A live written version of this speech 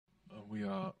We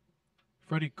are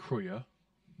Freddie Kruyer.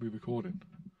 We recording.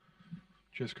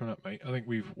 Just coming up, mate. I think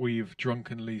we've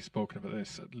drunkenly spoken about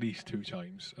this at least 2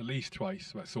 times, at least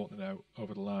twice about sorting it out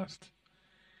over the last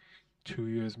 2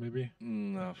 years, maybe.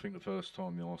 No, I think the first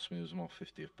time you asked me was my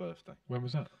 50th birthday. When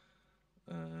was that?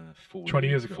 20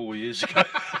 years ago. 4 years ago.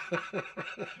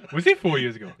 Was it 4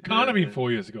 years ago? Can't have been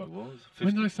 4 years ago. It was.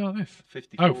 When did I start this?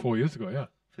 54. Oh, 4 years ago, yeah.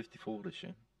 54 this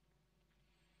year.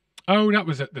 Oh, that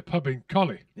was at the pub in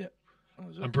Collie. Yeah. That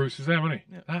was it. And Bruce was there, wasn't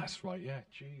he? Yeah. That's right, yeah.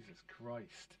 Jesus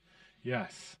Christ.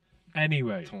 Yes.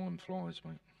 Anyway. Time flies,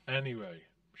 mate. Anyway.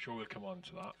 I'm sure we'll come on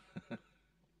to that.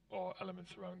 Or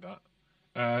elements around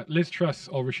that. Liz Truss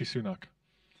or Rishi Sunak?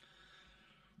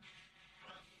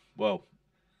 Well,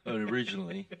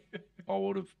 originally,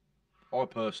 I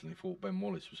personally thought Ben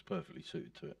Wallace was perfectly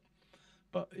suited to it,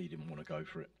 but he didn't want to go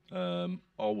for it.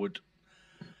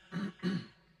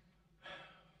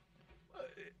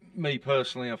 Me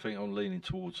personally, I think I'm leaning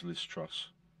towards Liz Truss,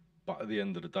 but at the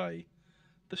end of the day,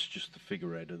 that's just the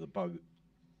figurehead of the boat.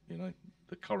 You know,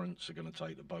 the currents are going to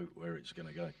take the boat where it's going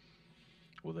to go,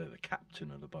 or they're the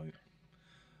captain of the boat.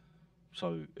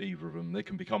 So either of them, they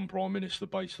can become Prime Minister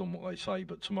based on what they say,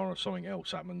 but tomorrow something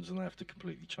else happens and they have to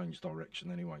completely change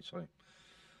direction anyway. So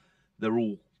they're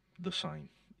all the same,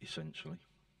 essentially.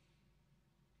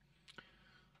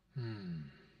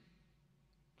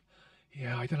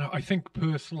 Yeah, I don't know. I think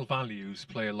personal values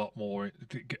play a lot more.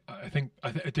 I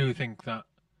do think that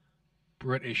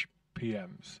British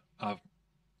PMs have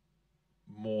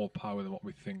more power than what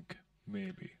we think,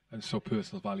 maybe. And so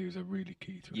personal values are really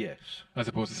key to it. Yes. As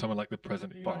opposed to someone like the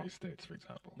President of the United States, for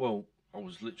example. Well, I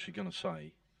was literally going to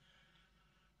say,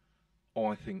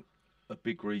 I think a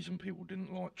big reason people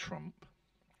didn't like Trump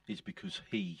is because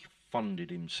he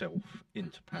funded himself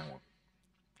into power,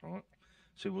 right?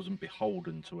 So he wasn't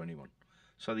beholden to anyone.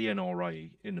 So the NRA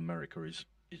in America is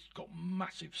got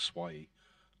massive sway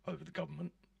over the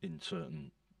government in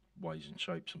certain ways and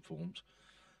shapes and forms,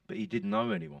 but he didn't know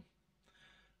anyone.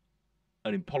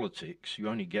 And in politics, you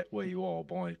only get where you are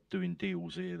by doing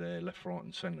deals here, there, left, right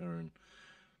and centre. And,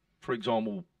 for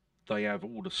example, they have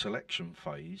all the selection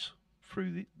phase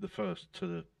through the first to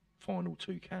the final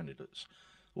 2 candidates,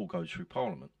 all goes through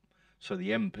Parliament. So the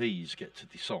MPs get to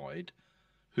decide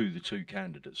who the 2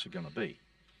 candidates are going to be.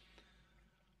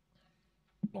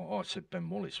 Like I said, Ben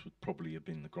Wallace would probably have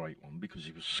been the great one because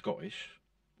he was Scottish.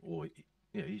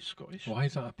 He's Scottish. Why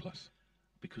is that a plus?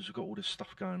 Because we've got all this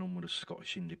stuff going on with the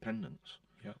Scottish independence.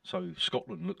 Yeah. So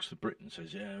Scotland looks to Britain and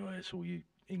says, yeah, well, it's all you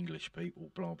English people,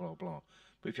 blah, blah, blah.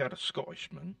 But if you had a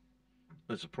Scottishman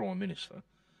as a Prime Minister,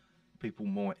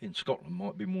 people in Scotland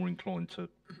might be more inclined to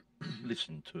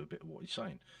listen to a bit of what he's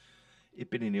saying. He'd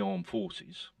been in the armed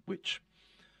forces, which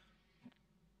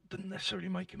didn't necessarily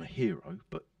make him a hero,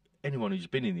 but anyone who's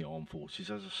been in the armed forces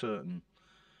has a certain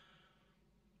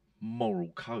moral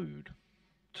code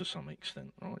to some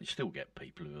extent, right? You still get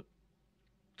people who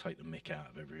take the mick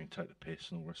out of everything, take the piss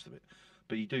and all the rest of it.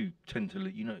 But you do tend to,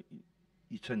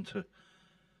 you tend to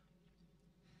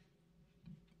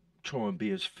try and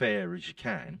be as fair as you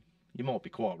can. You might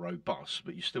be quite robust,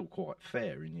 but you're still quite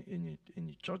fair in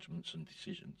your judgments and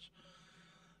decisions.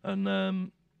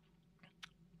 And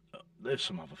there's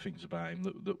some other things about him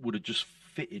that would have just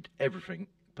fitted everything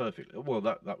perfectly. Well,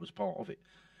 that was part of it.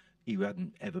 He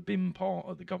hadn't ever been part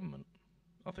of the government.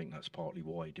 I think that's partly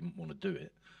why he didn't want to do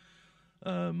it.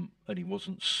 And he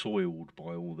wasn't soiled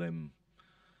by all them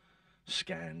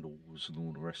scandals and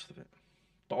all the rest of it.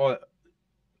 But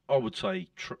I would say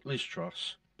Liz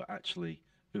Truss, but actually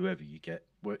whoever you get,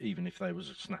 even if there was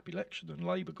a snap election and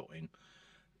Labour got in,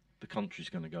 the country's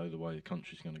going to go the way the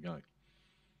country's going to go.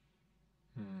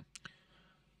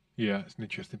 Yeah, it's an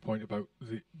interesting point about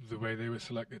the way they were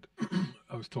selected.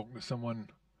 I was talking to someone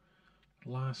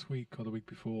last week or the week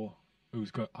before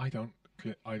who's got I don't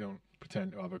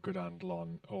pretend to have a good handle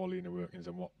on all the inner workings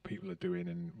and what people are doing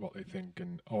and what they think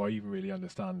or even really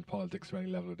understand politics to any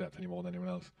level of depth any more than anyone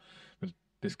else. But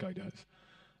this guy does.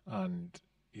 And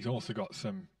he's also got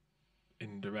some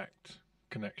indirect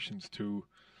connections to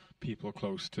people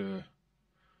close to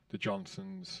the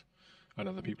Johnsons and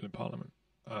other people in Parliament,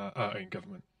 in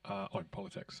government, or in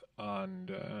politics.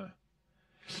 And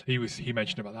he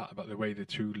mentioned about the way the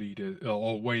 2 leaders,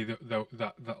 or way that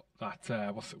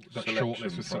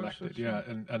shortlist was selected. Yeah,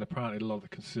 and apparently a lot of the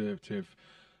Conservative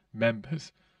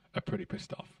members are pretty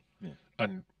pissed off. Yeah.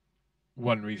 And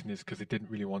one reason is because they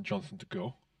didn't really want Johnson to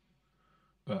go,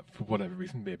 for whatever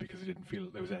reason, maybe because they didn't feel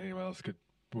that there was anyone else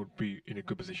would be in a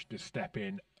good position to step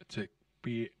in to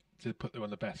put them on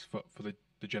the best foot for the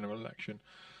general election.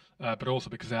 but also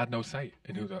because they had no say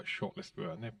in who that shortlist were,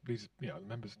 and these the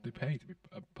members they pay to be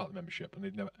a part of the membership, and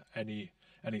they'd never any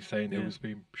say in who was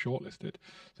being shortlisted.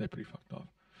 So they're pretty fucked off.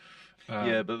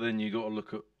 Yeah, but then you got to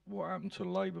look at what happened to the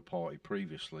Labour Party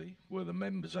previously, where the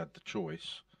members had the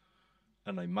choice,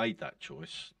 and they made that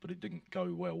choice, but it didn't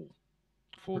go well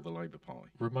for the Labour Party.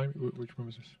 Remind me, which one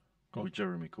was this? With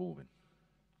Jeremy Corbyn.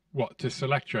 What, to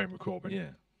select Jeremy Corbyn? Yeah.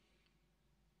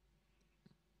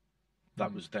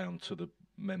 That was down to the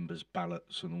members'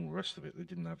 ballots and all the rest of it. They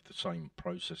didn't have the same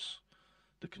process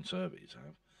the Conservatives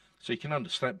have. So you can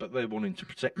understand, but they're wanting to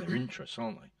protect their interests,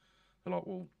 aren't they? They're like,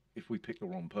 well, if we pick the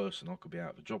wrong person, I could be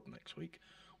out of a job next week.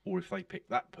 Or if they pick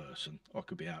that person, I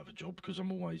could be out of a job because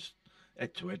I'm always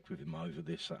head-to-head with him over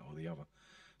this, that or the other.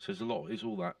 So there's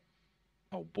all that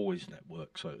old boys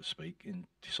network, so to speak, in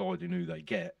deciding who they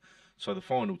get. So the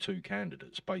final two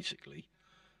candidates, basically,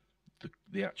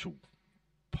 the actual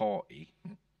party,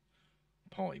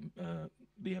 the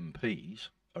MPs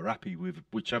are happy with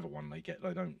whichever one they get.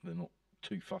 They're not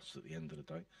too fussed at the end of the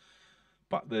day.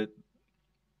 But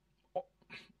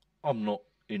I'm not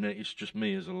in it. It's just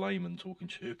me as a layman talking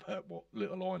to you about what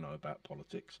little I know about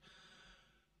politics.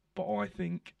 But I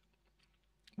think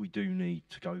we do need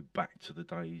to go back to the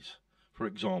days. For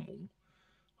example,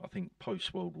 I think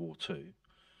post-World War II,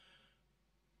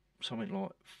 something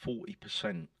like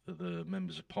 40% of the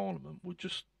members of Parliament were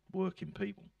just working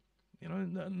people,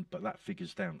 but that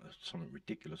figures down to something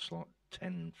ridiculous like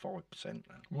 5%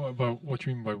 now. What do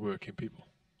you mean by working people?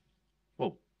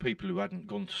 Well, people who hadn't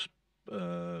gone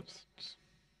to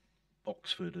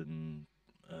Oxford and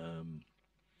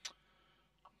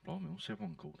blimey, what's the other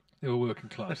one called? They were working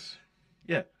class.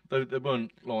 Yeah, they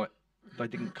weren't they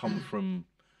didn't come from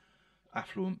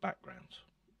affluent backgrounds.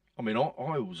 I mean,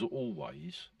 I was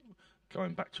always,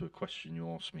 going back to a question you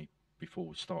asked me before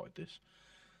we started this,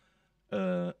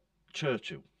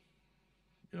 Churchill,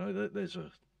 there's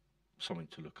something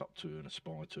to look up to and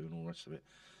aspire to and all the rest of it.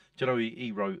 Do you know,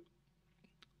 he wrote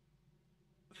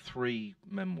 3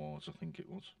 memoirs, I think it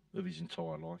was, of his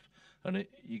entire life. And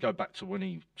you go back to when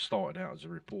he started out as a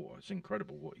reporter, it's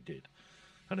incredible what he did.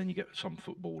 And then you get some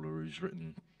footballer who's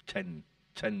written 10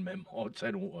 memoirs,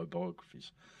 10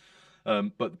 autobiographies.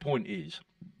 But the point is,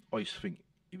 I used to think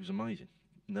he was amazing.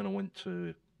 And then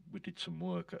we did some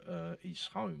work at his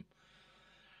home.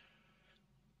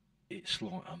 It's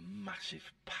like a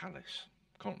massive palace.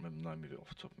 Can't remember the name of it off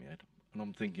the top of my head. And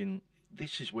I'm thinking,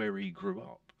 this is where he grew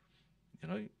up.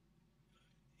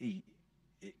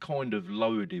 It kind of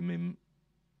lowered him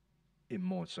in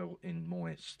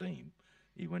my esteem.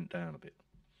 He went down a bit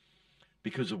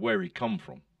because of where he come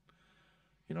from.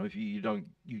 If you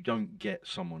don't get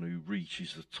someone who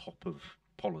reaches the top of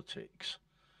politics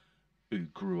who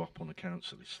grew up on a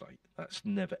council estate. That's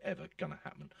never ever going to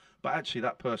happen. But actually,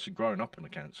 that person growing up on a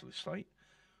council estate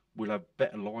will have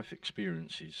better life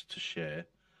experiences to share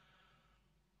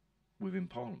within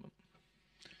Parliament.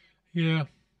 Yeah,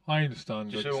 I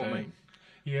understand. Do you see what I mean?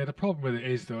 Yeah, the problem with it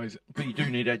is, though, but you do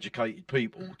need educated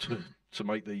people to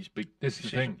make these big decisions. This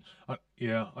is the thing.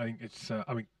 I think it's.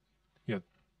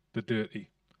 The dirty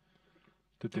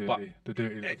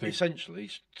thing.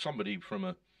 Essentially, somebody from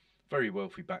a very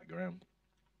wealthy background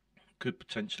could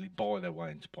potentially buy their way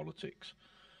into politics,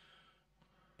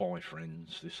 buy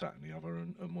friends, this, that, and the other,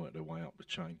 and work their way up the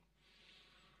chain.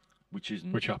 Which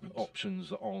happens. Options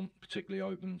that aren't particularly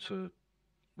open to,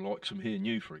 like some here and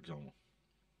you, for example.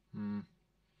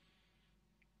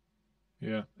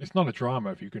 Yeah, it's not a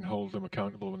drama if you can hold them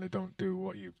accountable when they don't do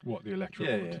what the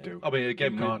electorate want to do. I mean,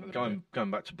 again,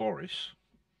 going back to Boris,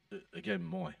 again,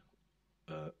 my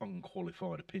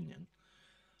unqualified opinion,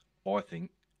 I think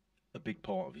a big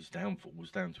part of his downfall was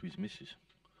down to his missus.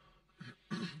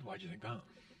 Why do you think that?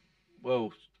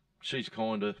 Well, she's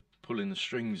kind of pulling the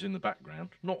strings in the background,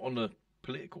 not on the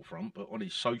political front, but on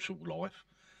his social life,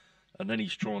 and then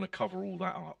he's trying to cover all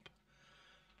that up.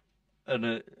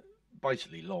 And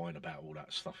basically lying about all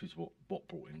that stuff is what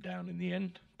brought him down in the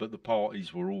end. But the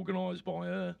parties were organised by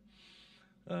her.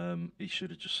 He should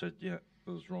have just said, yeah,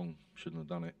 I was wrong, shouldn't have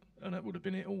done it. And that would have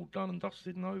been it all done and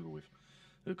dusted and over with.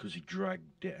 Because he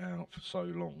dragged it out for so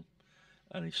long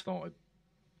and he started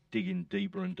digging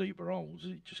deeper and deeper holes.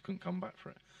 He just couldn't come back for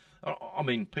it. I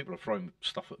mean, people are throwing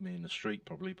stuff at me in the street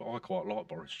probably, but I quite like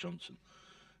Boris Johnson,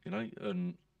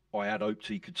 and I had hoped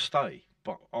he could stay.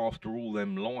 But after all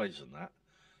them lies and that,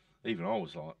 even I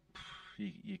was like,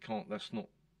 you can't, that's not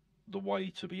the way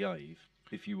to behave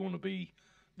if you want to be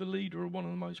the leader of one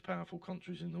of the most powerful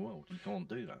countries in the world. You can't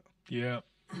do that. Yeah,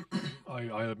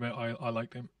 I admit I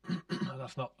liked him.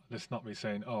 That's not me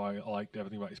saying, I liked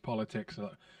everything about his politics.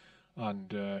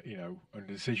 and and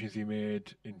the decisions he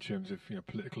made in terms of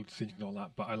political decisions and all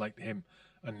that. But I liked him,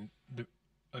 and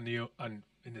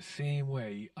in the same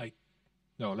way,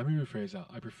 let me rephrase that.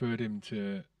 I preferred him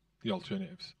to the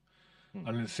alternatives, and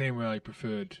in the same way, I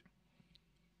preferred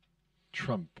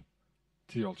Trump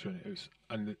to the alternatives,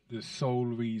 and the sole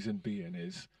reason being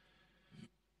is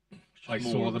I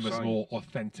saw them as more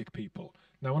authentic people.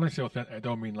 Now, when I say authentic, I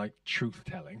don't mean like truth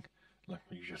telling, like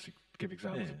you just give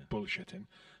examples of bullshitting,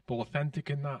 but authentic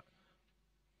in that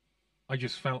I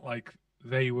just felt like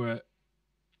they were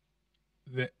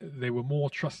more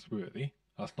trustworthy.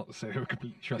 That's not to say they were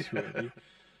completely trustworthy,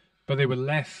 but they were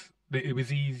less. It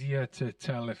was easier to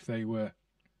tell if they were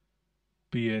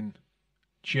being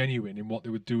genuine in what they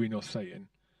were doing or saying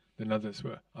than others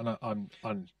were, and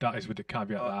that is with the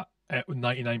caveat that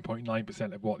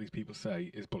 99.9% of what these people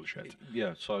say is bullshit.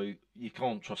 Yeah, so you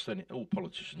can't trust all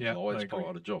politicians. Lie, it's part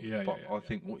of the job. I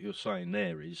think what you're saying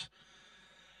there is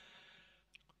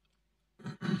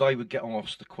they would get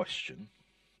asked a question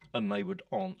and they would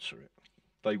answer it.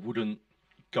 They wouldn't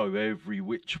go every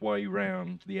which way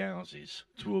round the houses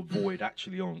to avoid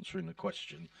actually answering the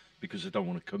question because they don't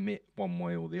want to commit one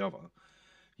way or the other.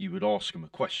 You would ask them a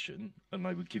question and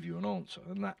they would give you an answer,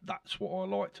 and that's what I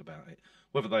liked about it.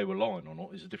 Whether they were lying or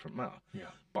not is a different matter.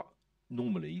 Yeah. But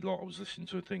normally, like I was listening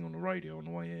to a thing on the radio on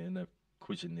the way here, and they're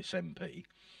quizzing this MP.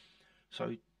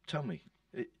 So tell me,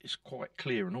 it's quite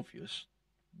clear and obvious.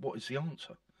 What is the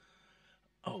answer?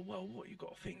 Oh, well, what you've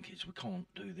got to think is we can't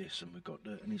do this and we've got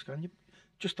to... And he's going,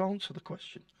 just answer the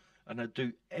question. And they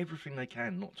do everything they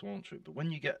can not to answer it. But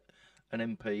when you get an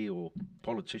MP or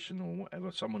politician or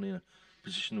whatever, someone in a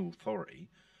position of authority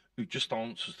who just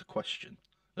answers the question,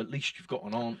 at least you've got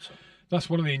an answer. That's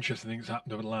one of the interesting things that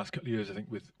happened over the last couple of years, I think,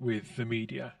 with the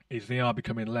media, is they are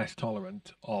becoming less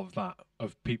tolerant of that,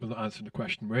 of people not answering the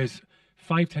question. Whereas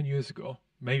 5-10 years ago,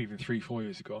 maybe even 3-4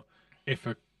 years ago, if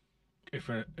a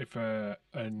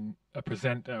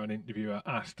presenter or an interviewer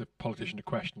asked a politician a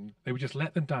question, they would just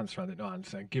let them dance around it, not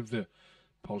answer, and give the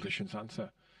politician's answer.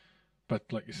 But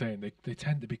like you're saying, they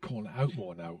tend to be calling it out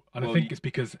more now, and I think it's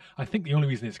because the only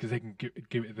reason is because they can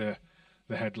give it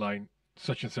the headline,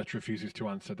 such and such refuses to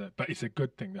answer that. But it's a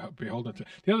good thing to be holding to.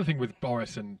 The other thing with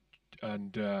Boris and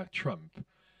Trump,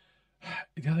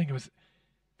 the other thing was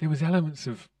there was elements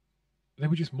of they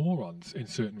were just morons in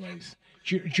certain ways.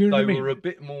 Do you know what I mean? They were a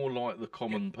bit more like the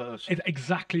common person.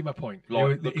 Exactly my point.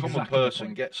 Like the common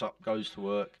person gets up, goes to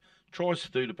work, tries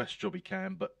to do the best job he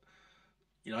can, but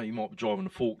you might be driving a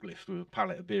forklift with a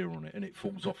pallet of beer on it and it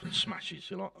falls off and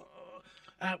smashes. You're like,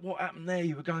 what happened there?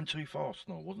 You were going too fast.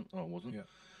 No, I wasn't. Yeah.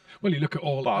 Well, you look at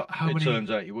all... But it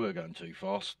turns out you were going too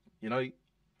fast,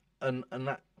 and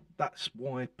that's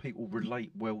why people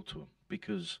relate well to them,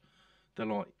 because they're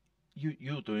like,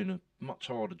 you're doing a much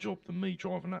harder job than me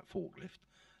driving that forklift,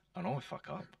 and I fuck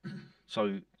up.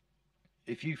 So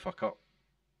if you fuck up,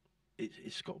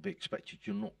 it's got to be expected.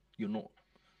 You're not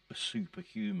a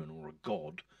superhuman or a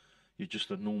god. You're just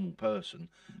a normal person,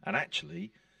 and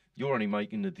actually, you're only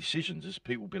making the decisions as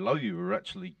people below you are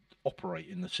actually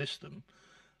operating the system.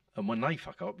 And when they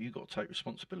fuck up, you've got to take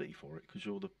responsibility for it because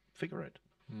you're the figurehead.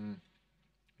 Mm.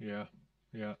 Yeah.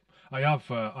 I have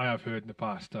heard in the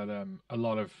past that a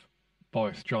lot of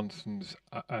Boris Johnson's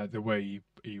the way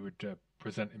he would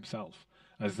present himself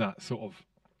as that sort of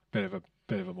bit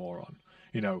of a moron.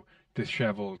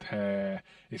 Dishevelled hair,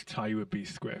 his tie would be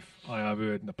squiff. I have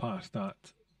heard in the past that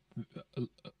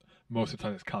most of the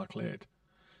time it's calculated.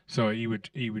 So he would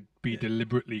be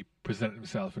deliberately presenting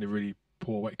himself in a really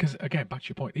poor way. Because again, back to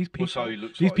your point, these people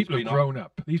have grown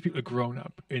up. These people have grown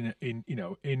up in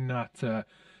that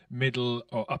middle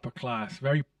or upper class,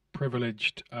 very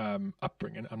privileged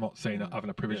upbringing. I'm not saying that having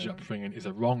a privileged upbringing is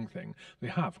a wrong thing. They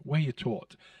have, where you're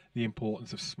taught the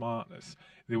importance of smartness,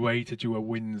 the way to do a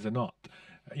wins or not.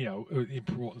 The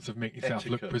importance of making yourself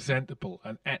look presentable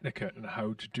and etiquette and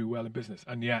how to do well in business.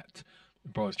 And yet,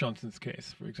 in Boris Johnson's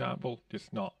case, for example,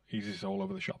 he's just all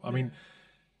over the shop. I mean,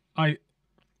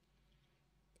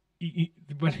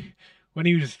 when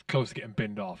he was close to getting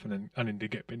binned off and then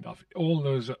did get binned off, all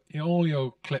those, all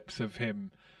your clips of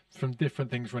him from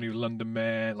different things when he was London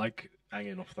mayor, like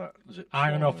hanging off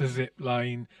the zip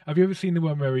line. Have you ever seen the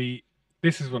one where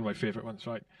this is one of my favourite ones,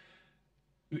 right?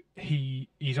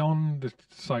 He's on the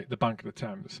site, the Bank of the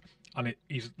Thames, and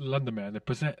he's London mayor.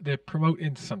 They're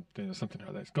promoting something or something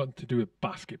like that. It's got to do with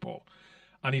basketball,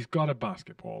 and he's got a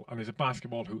basketball, and there's a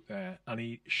basketball hoop there, and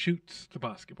he shoots the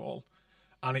basketball,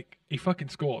 and he fucking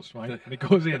scores, right? And it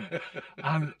goes in,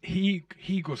 and he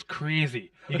goes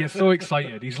crazy. He gets so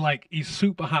excited. He's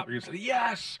super happy. He's like,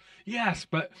 yes,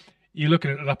 but you're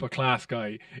looking at an upper class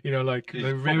guy, like He's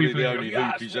the probably very the only hoop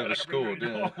yes, he's ever scored.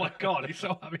 Yeah. Oh my God, he's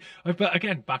so happy. But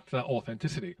again, back to that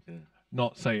authenticity. Yeah.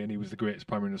 Not saying he was the greatest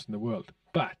prime minister in the world,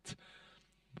 but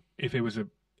if it was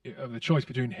the choice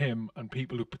between him and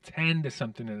people who pretend there's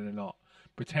something and they're not,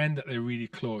 pretend that they're really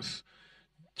close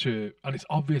to, and it's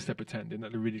obvious they're pretending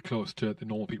that they're really close to the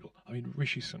normal people. I mean,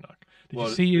 Rishi Sunak. Did you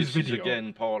see his this video? Is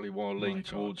again partly why I lean God.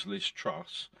 towards Liz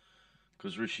Truss,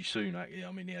 because Rishi Sunak,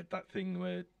 I mean, he had that thing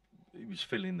where he was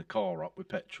filling the car up with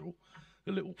petrol,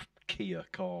 a little Kia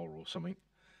car or something.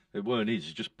 It weren't his,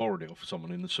 he just borrowed it off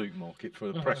someone in the supermarket for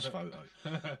a press photo.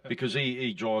 Because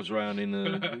he drives around in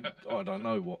a, I don't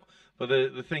know what. But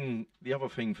the other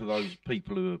thing for those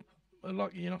people who are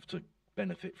lucky enough to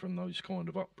benefit from those kind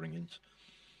of upbringings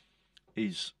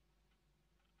is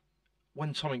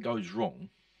when something goes wrong,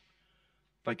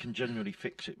 they can generally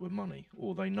fix it with money,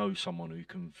 or they know someone who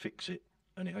can fix it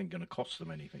and it ain't going to cost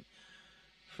them anything.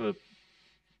 For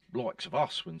likes of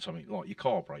us, when something like your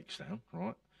car breaks down,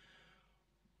 right?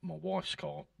 My wife's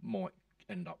car might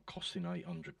end up costing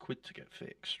 800 quid to get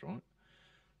fixed, right?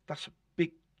 That's a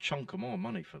big chunk of my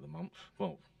money for the month.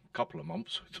 Well, a couple of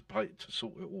months to pay to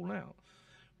sort it all out.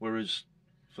 Whereas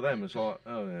for them, it's like,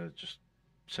 oh yeah, just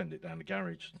send it down the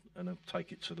garage and then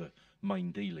take it to the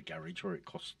main dealer garage where it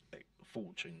costs a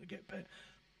fortune to get paired.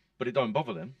 But it don't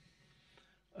bother them,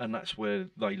 and that's where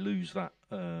they lose that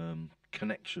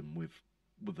connection with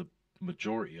the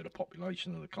majority of the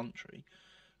population of the country,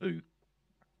 who,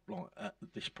 like at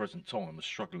this present time, are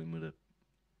struggling with a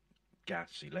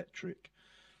gas, electric,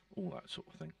 all that sort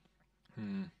of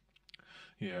thing.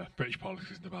 Yeah, British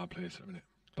politics isn't a bad place at the minute.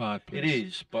 Bad place. It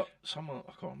is, but someone,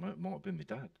 I can't remember, it might have been my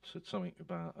dad, said something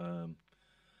about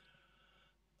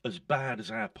as bad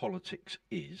as our politics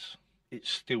is, it's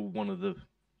still one of the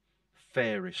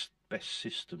fairest, best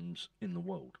systems in the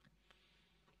world.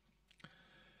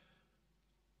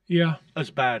 Yeah.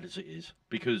 As bad as it is,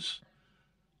 because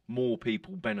more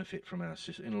people benefit from our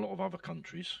system. In a lot of other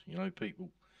countries, people,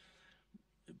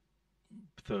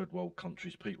 third world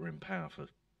countries, people are in power for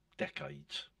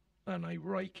decades and they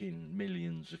rake in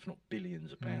millions, if not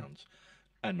billions of pounds,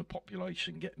 and the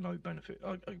population get no benefit.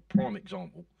 A prime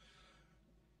example,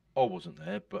 I wasn't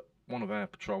there, but one of our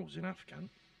patrols in Afghan,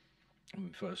 when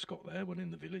we first got there, went in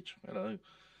the village, hello,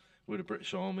 we're the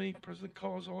British Army, President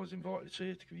Karzai's invited us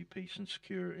here to give you peace and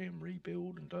security and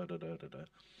rebuild and da-da-da-da-da.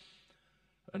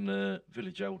 And the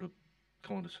village elder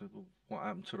kind of said, well, what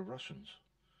happened to the Russians?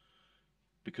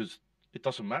 Because it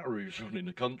doesn't matter who's running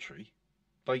the country.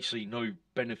 They see no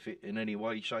benefit in any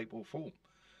way, shape or form.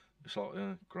 It's like,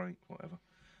 great, whatever.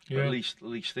 Yeah. But at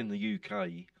least in the UK,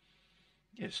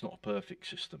 yeah, it's not a perfect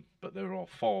system, but there are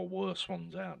far worse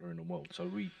ones out there in the world. So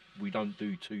we don't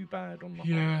do too bad on the whole.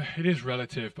 Yeah, it is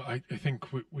relative, but I think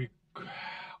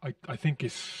I think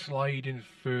it's sliding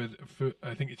further.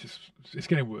 I think it's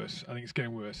getting worse. I think it's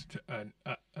getting worse,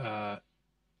 for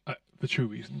two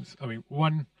reasons. I mean,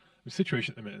 one, the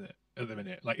situation at the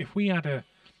minute, like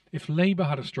if Labour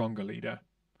had a stronger leader,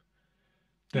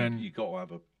 then you got to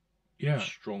have a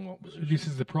strong opposition. This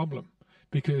is the problem,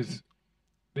 because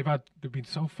they've been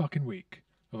so fucking weak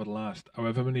over the last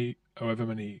however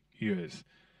many years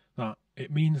that it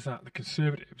means that the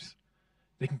Conservatives,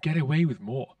 they can get away with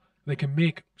more. They can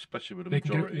make, especially with the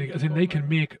majority, they can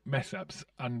make mess ups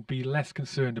and be less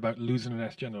concerned about losing the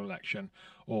next general election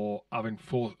or having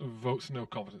votes of no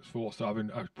confidence forced, or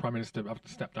having a prime minister have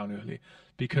to step down early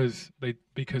because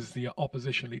the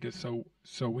opposition leader is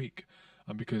so weak,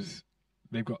 and because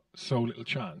they've got so little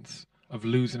chance of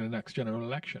losing the next general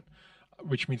election,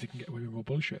 which means they can get away with more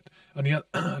bullshit. And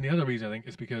the other reason, I think,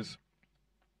 is because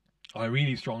I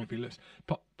really strongly feel this: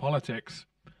 politics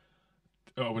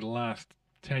over the last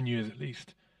 10 years at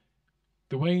least,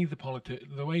 the way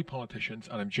politicians,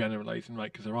 and I'm generalising,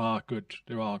 right, because there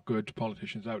are good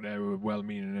politicians out there who are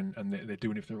well-meaning and they're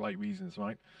doing it for the right reasons,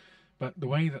 right? But the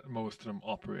way that most of them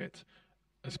operate,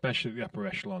 especially the upper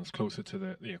echelons, closer to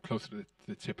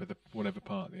the tip of the whatever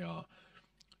part they are,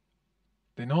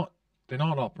 they're not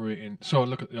operating. So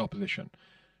look at the opposition,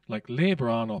 like Labour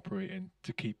aren't operating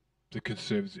to keep the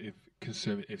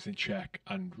Conservatives in check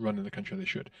and running the country they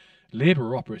should.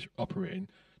 Labour are operating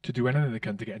to do anything they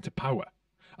can to get into power,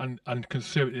 and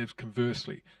Conservatives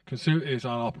conversely. Conservatives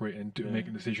are operating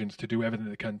making decisions to do everything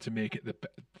they can to make it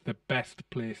the best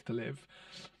place to live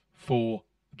for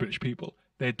the British people.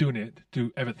 They're doing it to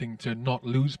do everything to not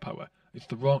lose power.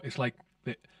 It's like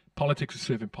politics is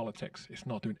serving politics. It's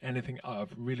not doing anything. I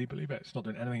really believe it. It's not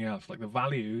doing anything else. Like the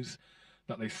values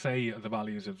that they say are the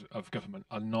values of government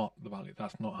are not the value.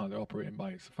 That's not how they're operating by.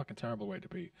 It's a fucking terrible way to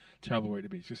be. Terrible way to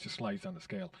be. It's just slides down the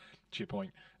scale. To your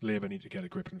point, Labour need to get a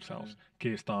grip of themselves.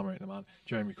 Keir Starmer ain't the man.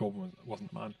 Jeremy Corbyn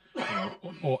wasn't the man.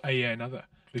 Or another.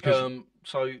 Because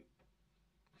so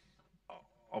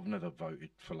I've never voted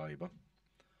for Labour,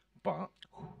 but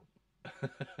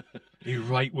you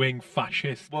right-wing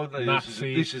fascist. Well, no,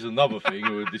 Nazi. This is another thing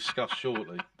we'll discuss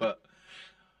shortly. But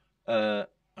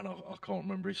and I can't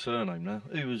remember his surname now.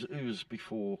 Who was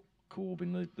before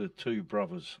Corbyn? The two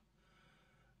brothers.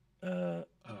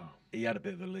 He had a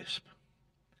bit of a lisp.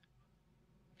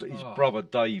 But his brother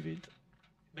David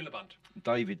Miliband.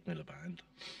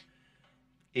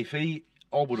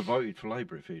 I would have voted for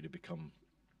Labour if he'd have become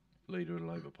leader of the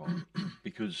Labour Party,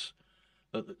 because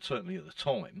certainly at the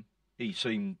time he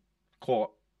seemed quite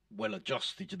well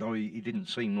adjusted. He didn't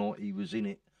seem like he was in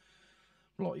it,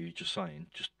 like you were just saying.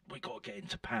 Just we got to get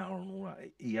into power and all that.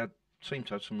 He seemed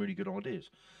to have some really good ideas,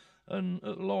 and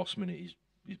at the last minute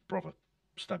his brother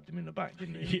stabbed him in the back,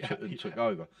 didn't he? And took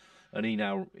over. And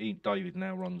David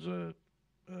now runs a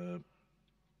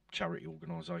charity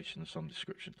organisation of some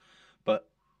description. But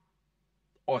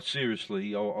I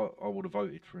seriously would have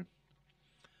voted for him.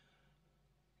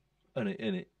 And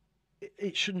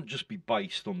it shouldn't just be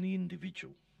based on the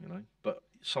individual, but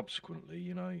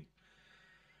subsequently,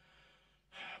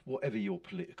 whatever your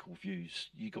political views,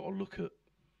 you got to look at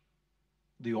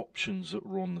the options that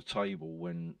were on the table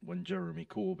when Jeremy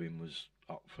Corbyn was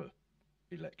up for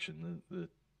election.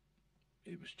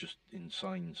 It was just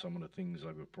insane, some of the things they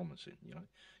were promising.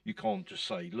 You can't just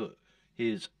say, look,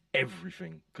 here's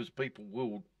everything, because people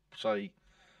will say,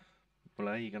 well,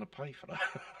 how are you going to pay for that?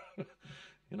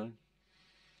 Do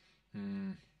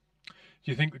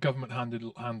you think the government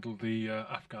handled the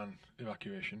Afghan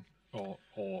evacuation or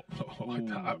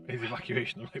his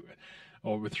evacuation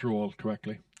or withdrawal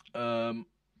correctly? Can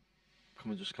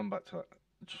we just come back to that?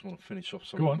 I just want to finish off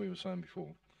something we were saying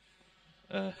before.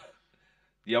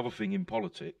 The other thing in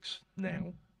politics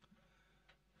now,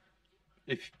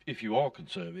 if you are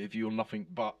conservative, you're nothing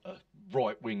but a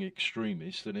right-wing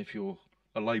extremist, and if you're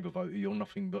a Labour voter, you're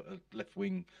nothing but a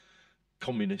left-wing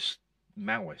communist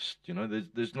Maoist.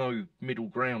 There's no middle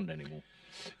ground anymore.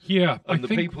 Yeah, and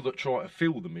people that try to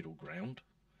fill the middle ground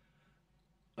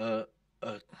are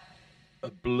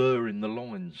blurring the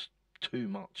lines too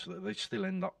much that they still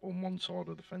end up on one side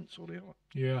of the fence or the other.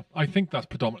 Yeah, I think that's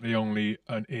predominantly only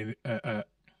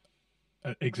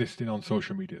existing on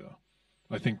social media, though.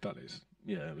 I think that is.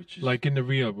 Yeah, which is like in the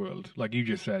real world, like you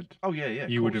just said. Oh yeah.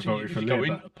 You would have voted for Labour.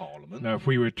 Go into Parliament. Now, if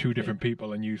we were two different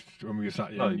people and when we were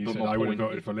sat here and you said I would have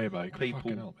voted for Labour,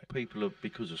 people are,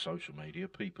 because of social media,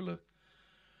 people are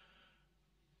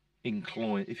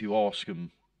inclined. If you ask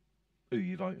them who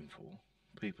you're voting for,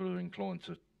 people are inclined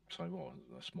to say, "Well,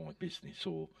 that's my business,"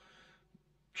 or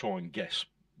try and guess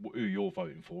who you're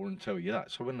voting for and tell you that.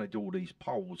 So when they do all these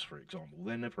polls, for example,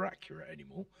 they're never accurate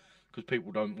anymore. Because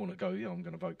people don't want to go, yeah, I'm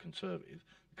going to vote Conservative.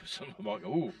 Because some of them might go,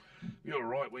 oh, you're a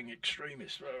right-wing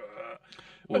extremist.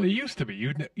 Well, it used to be.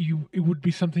 It would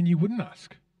be something you wouldn't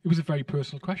ask. It was a very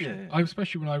personal question. Yeah.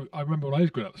 Especially when I remember when I was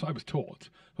growing up. So I was taught.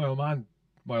 My old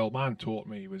man taught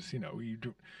me was, you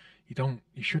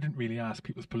shouldn't really ask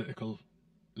people's political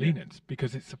leanings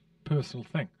because it's a personal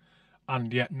thing.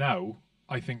 And yet now,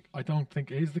 I don't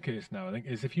think it is the case now. I think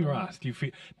is if you're asked, you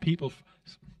feel people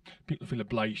feel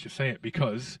obliged to say it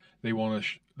because they want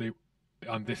to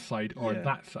on this side or on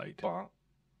that side. But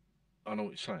I know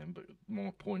what you're saying. But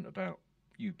my point about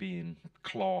you being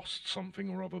classed something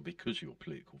or other because of your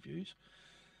political views,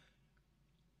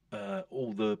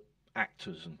 all the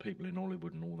actors and people in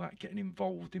Hollywood and all that getting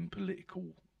involved in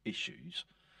political issues.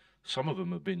 Some of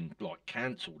them have been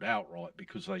cancelled outright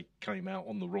because they came out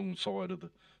on the wrong side of the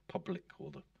public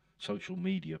or the social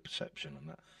media perception and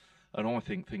that. And I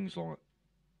think things like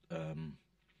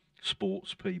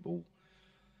sports people,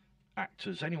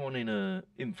 actors, anyone in an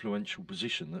influential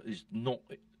position that is not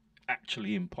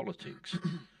actually in politics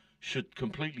should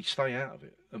completely stay out of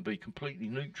it and be completely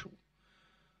neutral,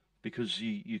 because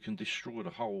you can destroy the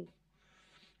whole,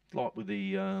 like with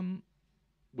the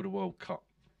World Cup.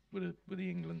 With the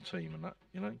England team and that,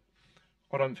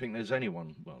 I don't think there's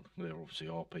anyone. Well, there obviously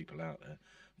are people out there,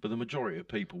 but the majority of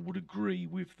people would agree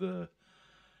with the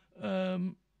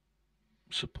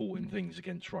supporting things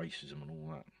against racism and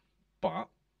all that. But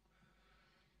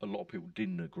a lot of people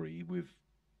didn't agree with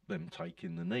them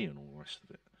taking the knee and all the rest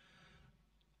of it.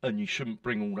 And you shouldn't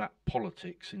bring all that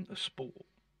politics into sport.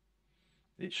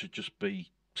 It should just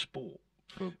be sport.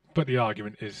 But the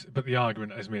argument is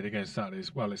made against that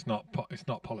is, well, it's not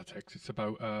politics. It's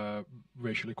about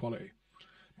racial equality.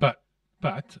 But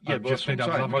But Yeah, I'm but just that's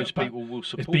what I'm saying. Most but people will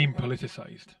support it's being that.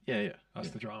 politicised. Yeah, yeah. That's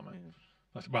yeah. the drama. Yeah.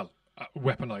 That's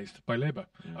weaponised by Labour.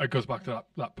 Yeah. It goes back to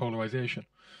that polarisation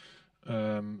we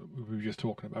were just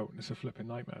talking about, and it's a flipping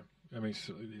nightmare. I mean, it's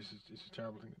a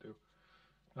terrible thing to do.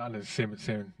 And it's same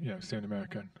in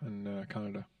America and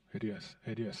Canada. Hideous.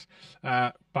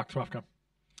 Back to Afghan.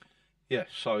 Yeah,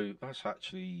 so that's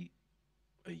actually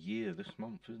a year this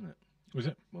month, isn't it? Was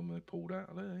it? When they pulled out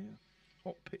of there, yeah.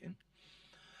 Hot pitting.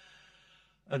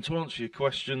 And to answer your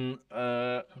question,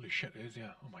 Holy shit, it is,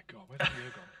 yeah. Oh my god, where's the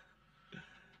year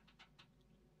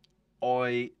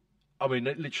gone? I mean,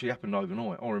 it literally happened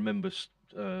overnight. I remember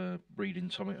reading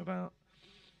something about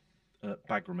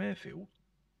Bagram Airfield.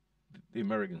 The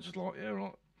Americans was like, yeah,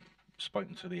 right,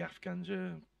 spoken to the Afghans,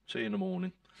 yeah, see you in the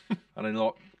morning. And then,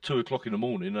 like, 2 o'clock in the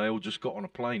morning, they all just got on a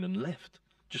plane and left,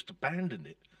 just abandoned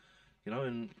it. You know,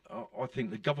 and I think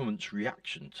the government's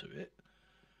reaction to it,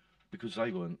 because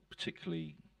they weren't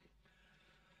particularly,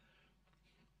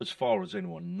 as far as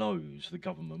anyone knows, the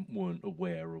government weren't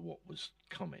aware of what was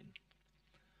coming.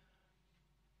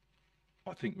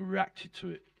 I think we reacted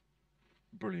to it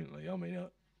brilliantly. I mean,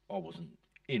 I wasn't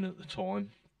in at the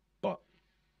time, but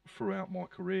throughout my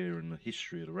career and the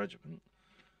history of the regiment,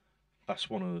 that's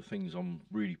one of the things I'm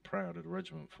really proud of the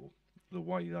regiment for, the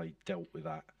way they dealt with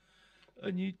that.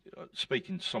 And you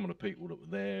speaking to some of the people that were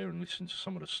there and listening to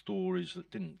some of the stories that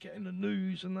didn't get in the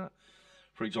news and that.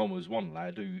 For example, there's one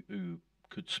lad who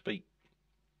could speak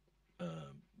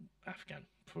Afghan,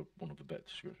 for want of a better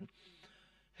description.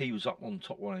 He was up on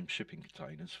top of one of them shipping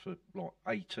containers for like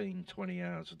 18, 20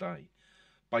 hours a day,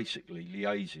 basically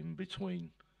liaising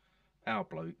between our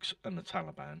blokes and the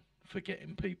Taliban for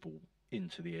getting people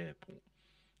into the airport.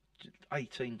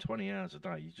 18, 20 hours a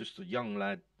day. He's just a young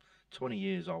lad, 20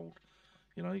 years old,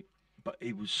 you know, but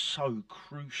he was so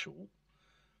crucial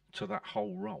to that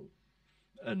whole role.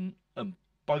 And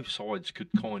both sides could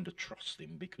kind of trust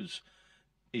him because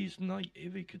he's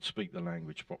native, he could speak the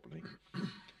language properly.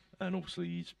 And obviously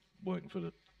he's working for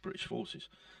the British forces.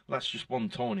 That's just one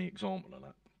tiny example of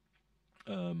that.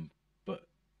 But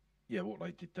yeah, what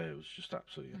they did there was just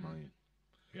absolutely amazing.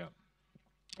 Yeah,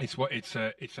 it's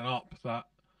an op that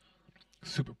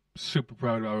super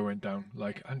proud of how it went down.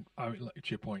 Like, and like to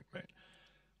your point, mate.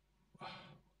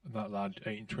 That lad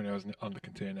 18, 20 hours on the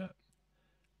container.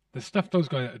 The stuff those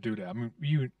guys had to do there. I mean,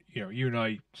 you and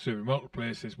I served in multiple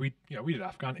places. We did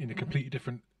Afghan in a completely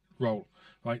different role,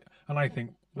 right? And I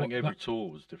think every tour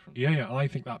was different. Yeah, and I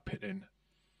think that pitting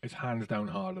is hands down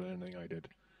harder than anything I did.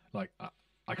 Like,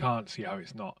 I can't see how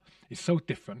it's not. It's so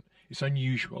different. It's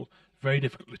unusual. Very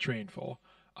difficult to train for.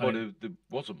 Well, it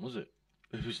wasn't, was it?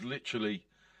 It was literally,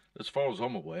 as far as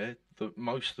I'm aware, that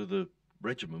most of the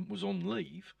regiment was on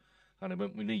leave, and they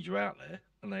went, "We need you out there,"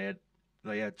 and they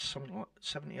had something like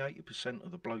 70-80%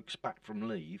 of the blokes back from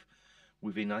leave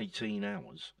within 18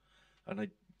 hours, and they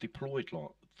deployed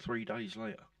like 3 days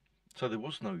later. So there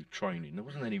was no training. There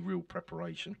wasn't any real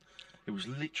preparation. It was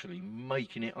literally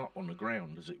making it up on the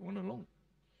ground as it went along.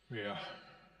 Yeah,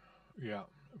 it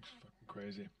was fucking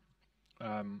crazy.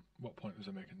 What point was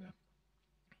I making there?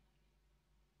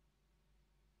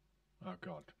 Oh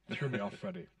God, threw me off,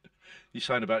 Freddie. You're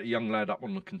saying about a young lad up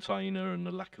on the container and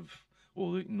the lack of,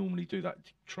 or they normally do that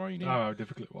training. Oh, how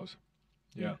difficult it was.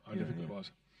 Yeah, how difficult it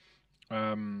was.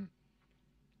 I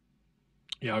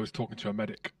was talking to a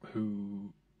medic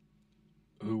who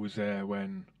was there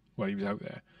when he was out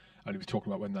there, and he was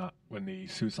talking about when the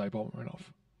suicide bomber went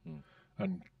off,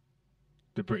 and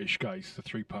the British guys, the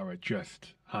 3-power,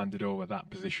 just handed over that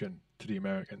position to the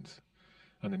Americans,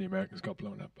 and then the Americans got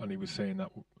blown up. And he was saying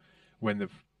that when the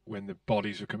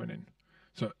bodies were coming in,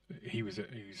 so he's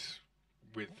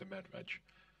with the med-reg,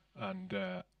 and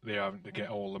they're having to get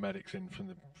all the medics in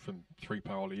from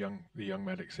 3-power, all the young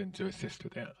medics in to assist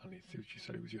with it. And she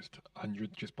said it was just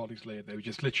 100 just bodies laid. They were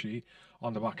just literally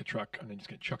on the back of a truck and then just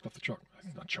get chucked off the truck.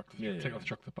 Not chucked, take off the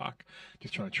truck to the back.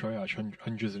 Just trying to triage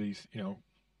hundreds of these,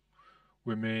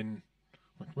 women,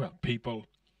 well, people,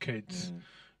 kids.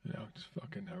 It's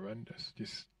fucking horrendous.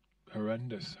 Just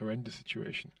horrendous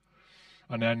situation.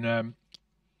 And then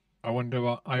I wonder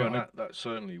what that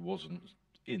certainly wasn't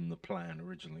in the plan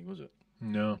originally, was it?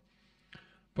 No,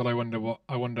 but I wonder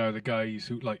how the guys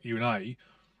who, like you and I,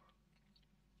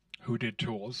 who did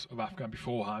tours of Afghan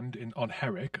beforehand on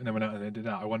Herrick and then went out and they did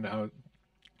that. I wonder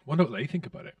what they think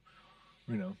about it.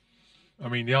 I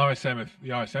mean, the RSM of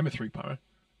 3-power,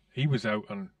 he was out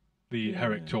on the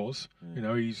Herrick tours.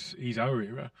 Yeah. He's our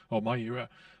era or my era,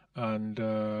 and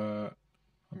I'm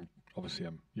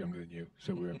younger than you,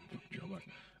 so we're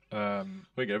I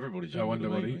think everybody's. I wonder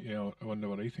what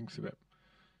he thinks of it.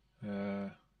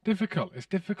 difficult. It's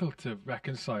difficult to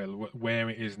reconcile where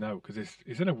it is now because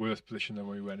it's in a worse position than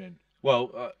when we went in.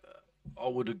 Well, I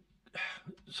would have.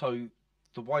 So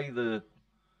the way the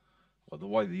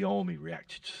army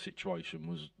reacted to the situation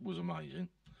was amazing.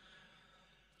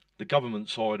 The government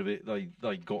side of it,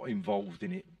 they got involved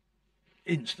in it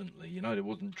instantly. You know, there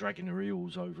wasn't dragging their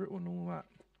heels over it and all that.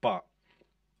 But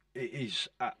it is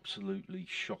absolutely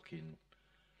shocking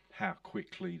how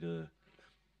quickly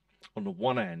on the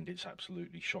one hand, it's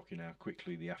absolutely shocking how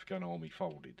quickly the Afghan army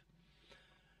folded.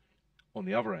 On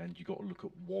the other hand, you've got to look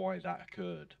at why that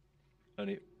occurred.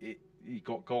 And you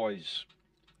got guys,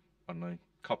 I don't know,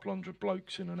 a couple hundred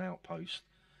blokes in an outpost.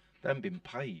 They haven't been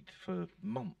paid for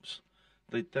months.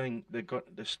 They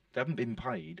haven't been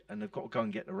paid, and they've got to go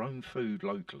and get their own food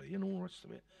locally and all the rest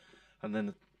of it. And then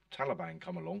the Taliban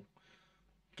come along,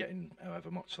 getting however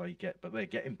much they get, but they're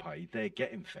getting paid, they're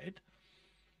getting fed,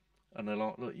 and they're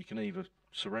like, look, you can either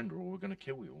surrender or we're going to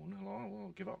kill you. And they're like, oh, well,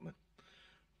 I'll give up then,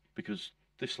 because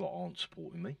this lot aren't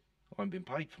supporting me. I haven't been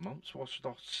paid for months. Why should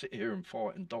I sit here and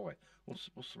fight and die? What's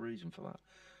the reason for that?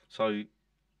 So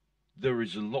there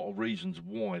is a lot of reasons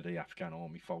why the Afghan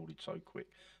army folded so quick.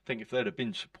 I think if they'd have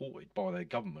been supported by their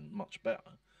government much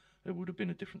better, it would have been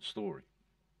a different story.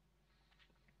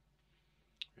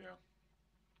 Yeah.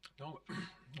 No,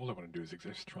 all I want to do is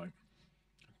exist, right?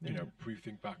 You know, if we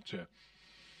think back to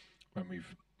when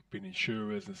we've been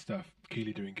insurers and stuff, key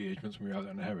leader engagements when we were out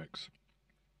there on the Herricks.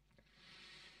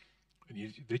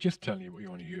 And they're just telling you what you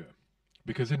want to hear.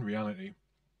 Because in reality,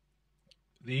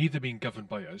 they're either being governed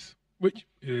by us, which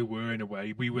they were in a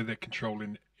way. We were the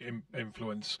controlling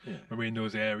influence when we were in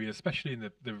those areas, especially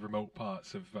in the remote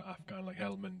parts of Afghan, like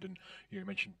Helmand, and you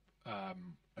mentioned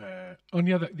on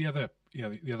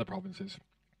the other provinces.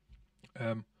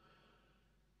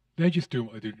 They're just doing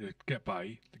what they do to get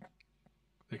by.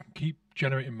 They can keep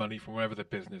generating money from wherever their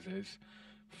business is,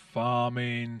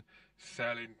 farming,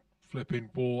 selling, flipping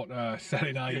water,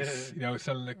 selling ice,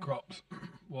 selling their crops,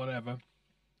 whatever.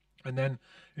 And then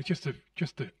it's just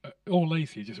all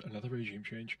lazy, just another regime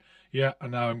change. Yeah,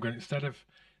 and now I'm going instead of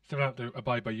having to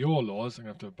abide by your laws, I'm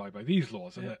going to have to abide by these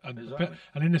laws. Exactly.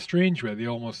 And in a strange way,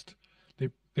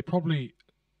 they probably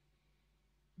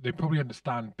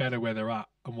understand better where they're at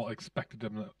and what expected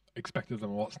of them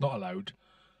and what's not allowed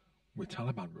with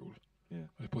Taliban rule,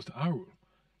 as opposed to our rule.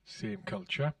 Same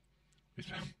culture.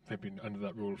 They've been under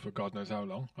that rule for God knows how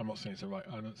long. I'm not saying it's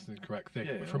it's the correct thing.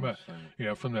 But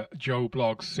from the Joe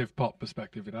Bloggs Civ Pop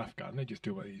perspective in Afghan, they just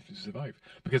do what they need to survive.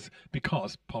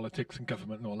 Because politics and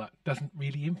government and all that doesn't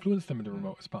really influence them in the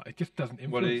remotest part. It just doesn't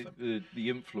influence them. The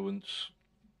influence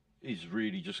is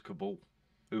really just Kabul.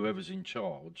 Whoever's in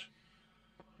charge,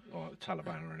 the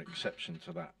Taliban are an exception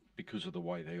to that because of the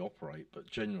way they operate. But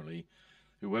generally,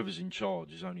 whoever's in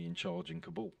charge is only in charge in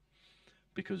Kabul.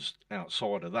 Because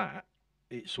outside of that,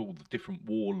 it's all the different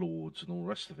warlords and all the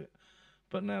rest of it.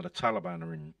 But now the Taliban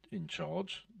are in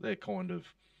charge. They're kind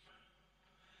of,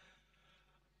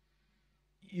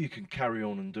 you can carry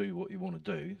on and do what you want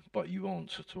to do, but you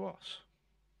answer to us.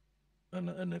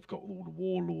 And they've got all the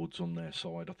warlords on their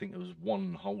side. I think there was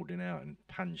one holding out in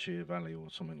Panjshir Valley or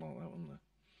something like that, wasn't there?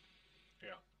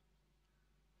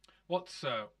 Yeah.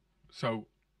 So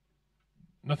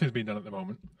nothing's been done at the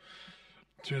moment.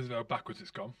 In terms of how backwards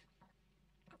it's gone.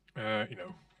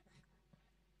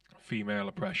 Female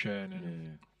oppression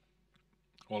and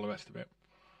all the rest of it.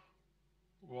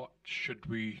 What could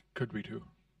we do?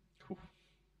 Cool.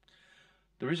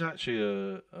 There is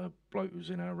actually a bloke who's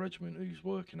in our regiment who's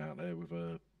working out there with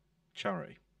a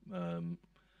charity. And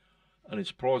it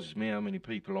surprises me how many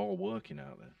people are working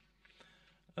out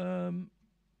there.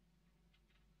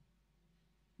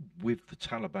 With the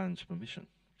Taliban's permission.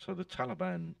 So the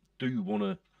Taliban do want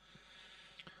to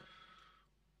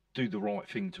do the right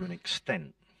thing to an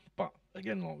extent, but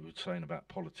again, like we were saying about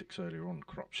politics earlier on,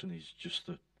 corruption is just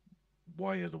the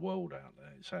way of the world out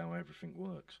there. It's how everything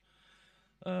works.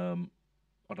 And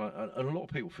a lot of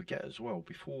people forget as well,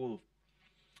 before,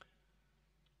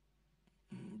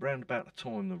 round about the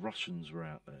time the Russians were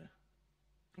out there,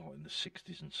 like in the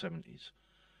 60s and 70s,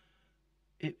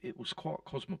 it was quite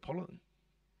cosmopolitan.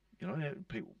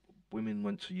 Women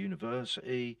went to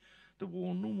university, they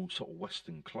wore normal sort of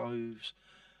Western clothes,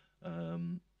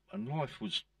 and life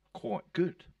was quite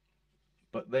good.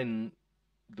 But then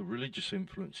the religious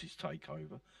influences take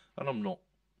over, and I'm not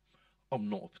a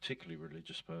particularly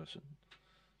religious person.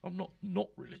 I'm not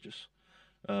religious,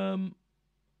 and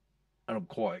I'm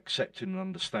quite accepting and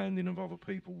understanding of other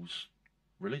people's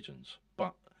religions.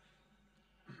 But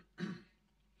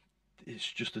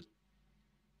it's just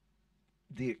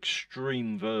the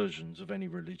extreme versions of any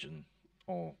religion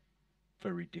are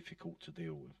very difficult to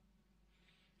deal with.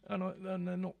 and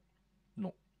they're not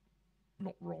not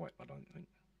right. I don't think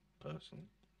personally.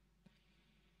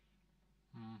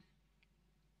 Mm.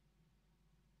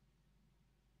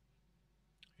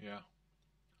 Yeah.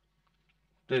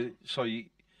 The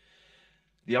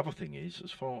other thing is,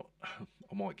 as far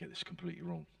I might get this completely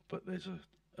wrong, but there's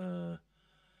a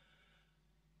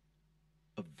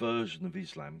version of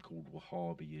Islam called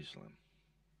Wahhabi Islam,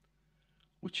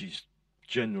 which is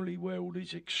generally where all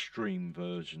these extreme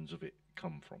versions of it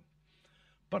come from.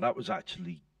 But that was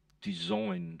actually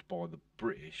designed by the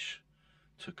British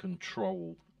to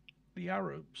control the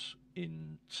Arabs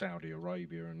in Saudi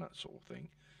Arabia and that sort of thing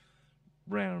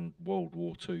round World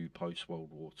War II, post World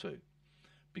War II,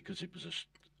 because it was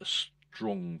a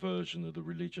strong version of the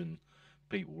religion.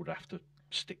 People would have to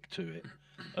stick to it,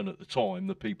 and at the time,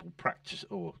 the people practice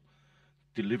or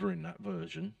delivering that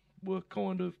version were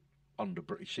kind of under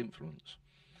British influence.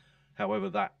 However,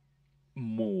 that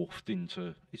morphed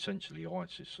into essentially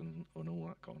ISIS and all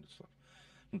that kind of stuff.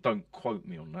 And don't quote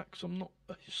me on that because I'm not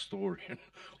a historian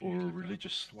or a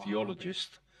religious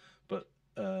theologist, but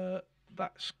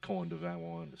that's kind of how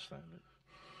I understand it.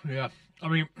 Yeah, I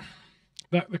mean,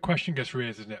 the question gets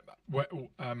raised, isn't it? What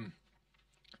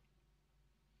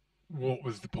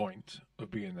was the point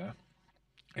of being there?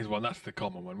 Is one, that's the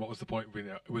common one. What was the point of being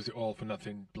there? Was it all for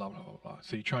nothing? Blah blah blah blah.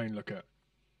 So you try and look at,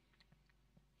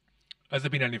 has there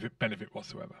been any benefit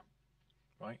whatsoever?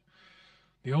 Right.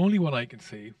 The only one I can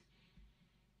see,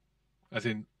 as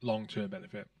in long-term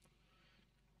benefit,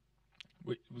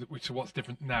 which is what's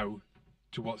different now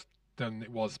to what's than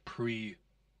it was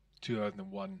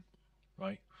pre-2001,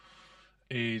 right?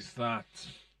 Is that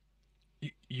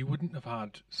you wouldn't have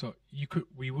had, so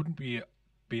we wouldn't be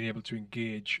being able to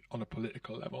engage on a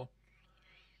political level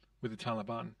with the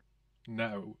Taliban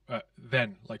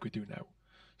then like we do now.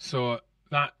 So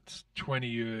that 20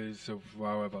 years of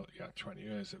 20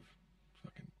 years of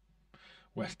fucking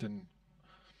Western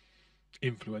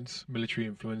influence, military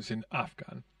influence in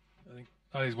Afghan, I think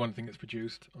that is one thing that's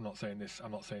produced. I'm not saying this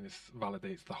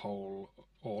validates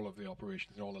all of the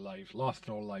operations and all the lives lost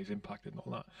and all the lives impacted and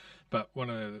all that. But one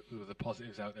of the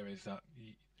positives out there is that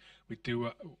we do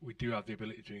have the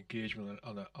ability to engage on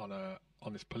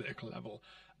this political level,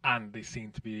 and they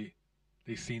seem to be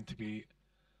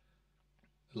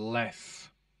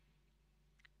less.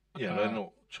 Yeah, they're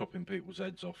not chopping people's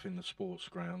heads off in the sports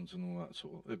grounds and all that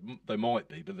sort of. They might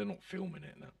be, but they're not filming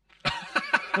it now.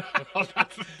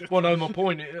 Well, no, my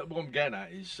point, what I'm getting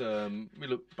at is, we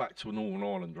look back to Northern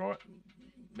Ireland, right?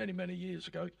 Many, many years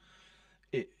ago.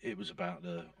 It was about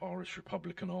the Irish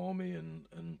Republican Army and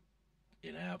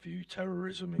in our view,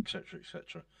 terrorism, etc.,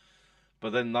 etc.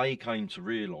 But then they came to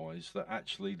realise that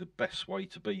actually the best way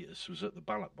to beat us was at the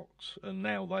ballot box, and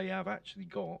now they have actually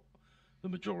got the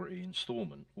majority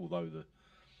installment, although the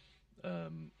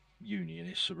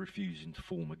unionists are refusing to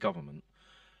form a government.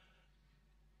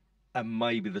 And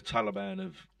maybe the Taliban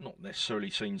have not necessarily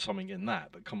seen something in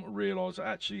that, but come to realise that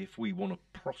actually if we want to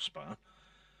prosper,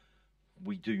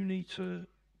 we do need to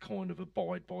kind of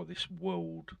abide by this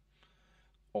world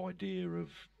idea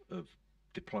of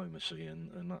diplomacy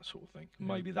and that sort of thing.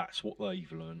 Maybe that's what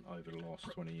they've learned over the last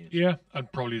 20 years. Yeah,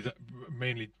 and probably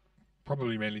mainly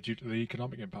due to the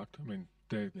economic impact. I mean,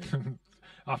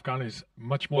 Afghan is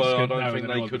much more. Well, I skilled don't now think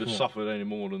than they it was could have before. suffered any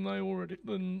more than they already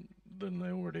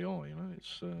are. You know,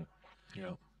 it's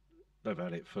Yeah. they've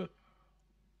had it for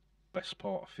best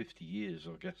part of 50 years,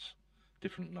 I guess.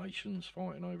 Different nations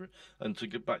fighting over it. And to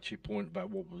get back to your point about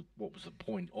what was the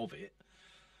point of it,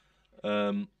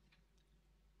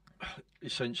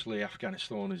 essentially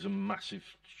Afghanistan is a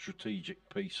massive strategic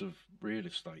piece of real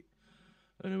estate,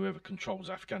 and whoever controls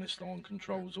Afghanistan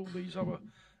controls all these other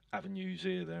avenues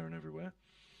here, there, and everywhere.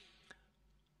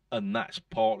 And that's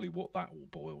partly what that all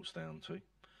boils down to.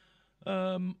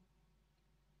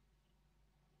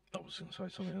 I was going to say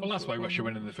something else. Well, that's why Russia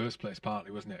went in the first place. Partly,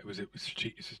 wasn't it? It was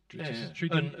strategic.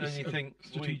 And you think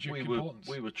strategic we importance.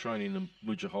 were training the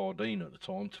Mujahideen at the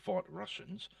time to fight the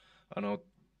Russians, and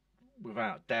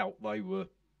without doubt they were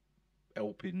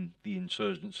helping the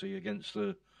insurgency against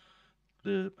the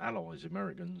Allies,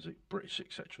 Americans, British,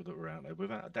 etc., that were out there.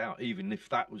 Without a doubt, even if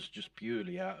that was just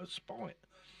purely out of spite.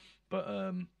 But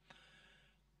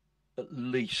at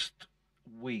least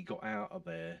we got out of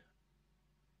there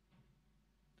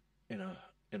in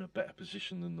a better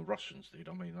position than the Russians did.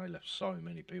 I mean, they left so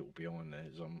many people behind there;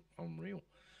 it's unreal.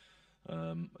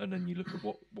 And then you look at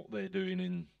what they're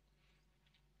doing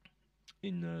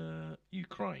in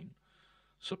Ukraine.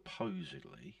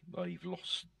 Supposedly, they've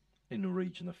lost in the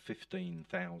region of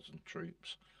 15,000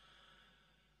 troops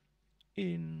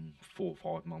in 4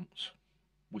 or 5 months,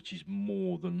 which is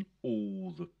more than all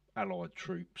all the Allied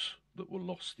troops that were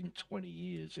lost in 20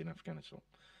 years in Afghanistan.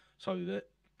 So the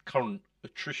current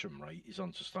attrition rate is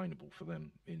unsustainable for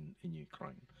them in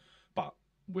Ukraine. But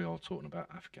we are talking about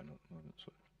Afghan at the moment.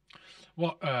 So.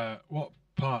 What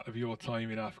part of your time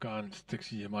in Afghan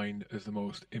sticks in your mind as the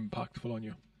most impactful on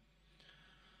you?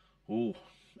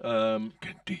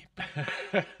 Get deep.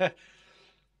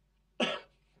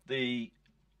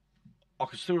 I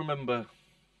can still remember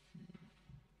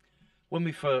when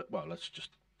we first. Well, let's just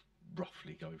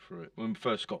roughly go through it. When we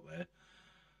first got there,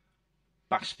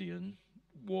 Bastion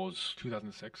was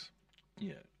 2006.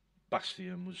 Yeah,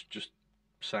 Bastion was just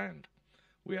sand.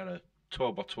 We had a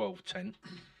 12 by 12 tent,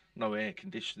 no air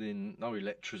conditioning, no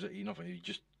electricity, nothing. You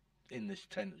just in this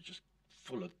tent, was just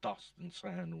full of dust and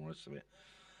sand and all the rest of it.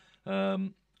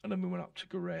 And then we went up to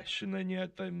Goresh, and then you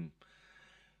had them.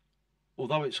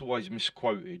 Although it's always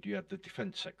misquoted, you had the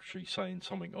Defence Secretary saying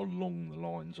something along the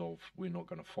lines of, "We're not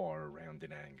going to fire around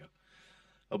in anger."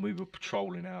 And we were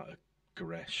patrolling out of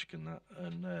Goresh and that,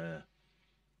 and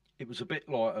it was a bit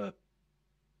like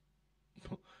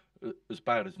as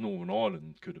bad as Northern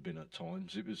Ireland could have been at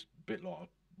times. It was a bit like a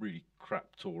really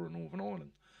crap tour of Northern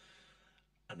Ireland.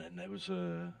 And then there was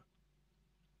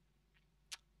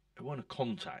it wasn't a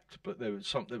contact, but there was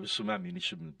some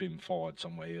ammunition that had been fired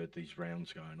somewhere. You heard these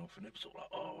rounds going off, and it was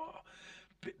all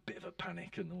like, bit of a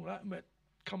panic and all that. And we'd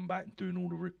come back and doing all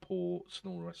the reports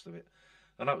and all the rest of it,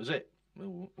 and that was it. It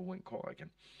all went quiet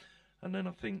again. And then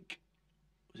I think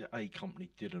A Company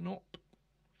did an op,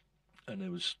 and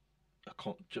there was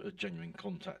a genuine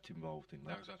contact involved in that.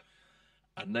 That was it.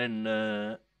 And then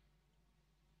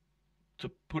to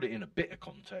put it in a bit of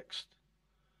context,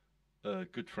 a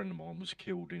good friend of mine was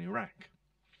killed in Iraq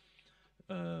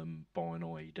by an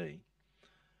IED,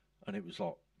 and it was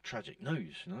like tragic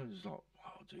news, you know. It was like,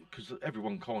 wow, dude, because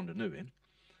everyone kind of knew him.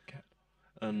 Okay.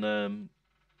 And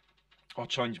I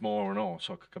changed my R&R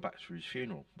so I could go back to his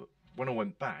funeral. But when I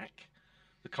went back,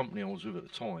 the company I was with at the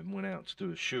time went out to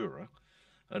do a Shura,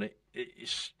 and it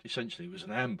essentially was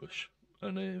an ambush,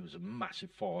 and there was a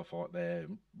massive firefight there. It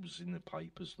was in the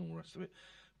papers and all the rest of it,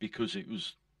 because it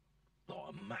was like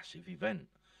a massive event.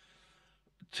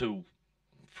 Till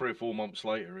 3 or 4 months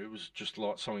later, it was just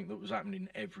like something that was happening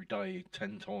every day,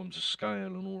 10 times the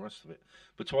scale and all the rest of it.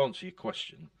 But to answer your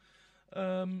question,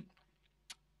 I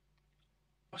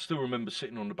still remember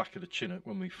sitting on the back of the Chinook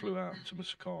when we flew out to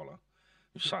Musakala.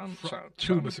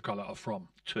 To Musakala or from?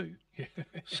 Two.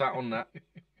 Sat on that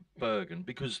Bergen,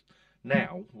 because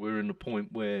now we're in the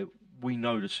point where we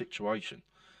know the situation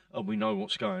and we know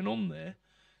what's going on there.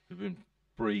 We've been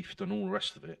briefed and all the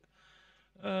rest of it.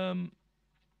 And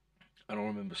I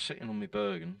remember sitting on my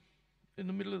Bergen in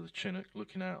the middle of the Chinook,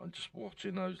 looking out and just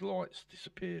watching those lights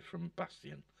disappear from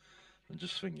Bastion, and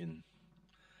just thinking,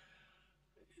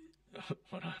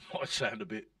 well, that might sound a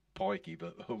bit pikey,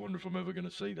 but I wonder if I'm ever going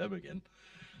to see them again.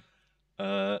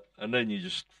 And then you're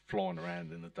just flying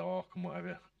around in the dark and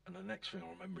whatever. And the next thing I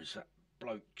remember is that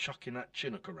bloke chucking that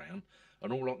Chinook around,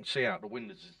 and all I can see out the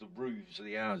windows is the roofs of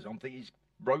the houses. I'm thinking his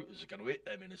rotors are going to hit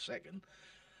them in a second.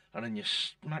 And then you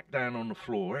smack down on the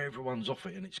floor, everyone's off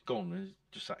it, and it's gone. There's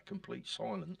just that complete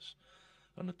silence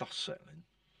and the dust settling.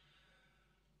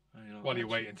 And While you're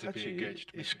waiting to be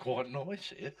engaged. It's quite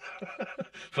nice here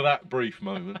for that brief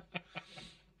moment.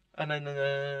 And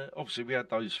then obviously we had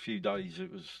those few days.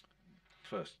 It was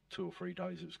first 2 or 3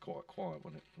 days. It was quite quiet,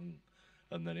 wasn't it?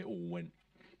 And then it all went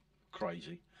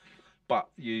crazy. But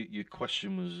your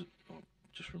question was,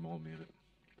 just remind me of it.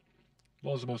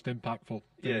 What was the most impactful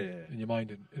thing in your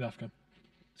mind in Afghan?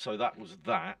 So that was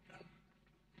that,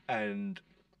 and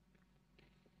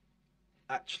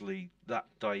actually that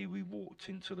day we walked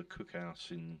into the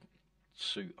cookhouse in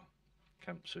Suta,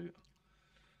 Camp Suta.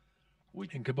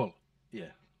 In Kabul?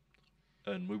 Yeah.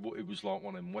 And it was like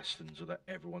one of them westerns that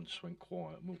everyone just went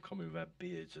quiet, and we'll come in with our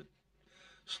beards and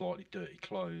slightly dirty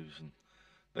clothes, and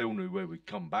they all knew where we'd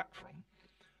come back from.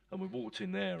 And we walked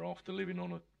in there after living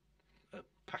on a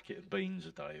packet of beans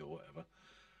a day or whatever,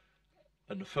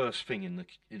 and the first thing in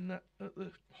that at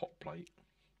the hot plate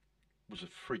was a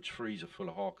fridge freezer full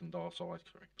of Haagen-Dazs ice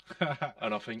cream.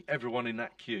 And I think everyone in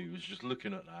that queue was just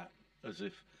looking at that as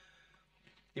if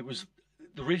it was.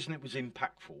 The reason it was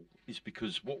impactful is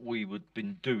because what we had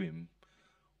been doing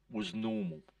was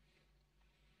normal,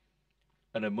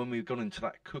 and then when we've gone into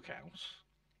that cookhouse,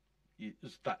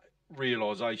 it's that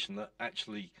realisation that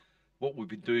actually what we've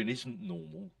been doing isn't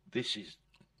normal. This is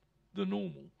the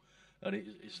normal, and it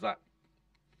is that,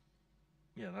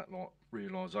 that like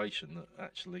realisation that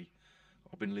actually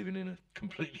I've been living in a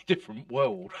completely different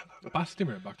world. Bastion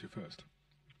we went back to first.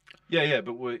 Yeah,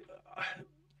 but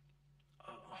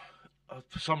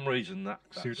For some reason that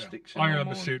Suter. sticks in I my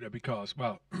remember mind. Suter because,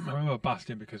 well, I remember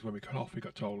Bastion because when we got off, we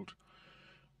got told.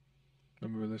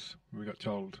 Remember this? We got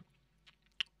told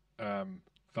that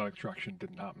extraction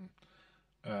didn't happen,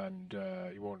 and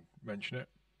you won't mention it.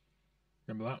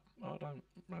 Remember that? I don't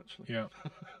actually. Yeah.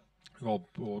 We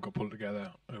all got pulled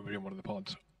together over in one of the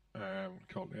pods.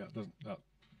 Called, yeah, doesn't that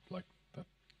like that?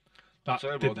 That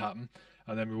So didn't happen.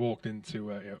 And then we walked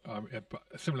into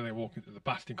similarly walked into the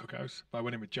Bastion Cookhouse. But I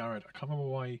went in with Jared. I can't remember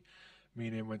why me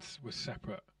and him were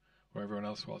separate, where everyone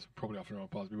else was. Probably off their own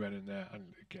pods. We went in there, and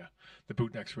yeah, the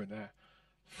bootnecks were in there,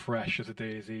 fresh as a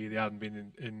daisy. They hadn't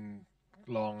been in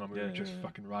long, and we were just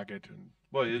fucking ragged. And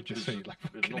well, you just see like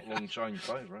it's not long changed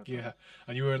favour. yeah,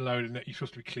 and you weren't allowed. You're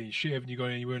supposed to be clean shaven. You go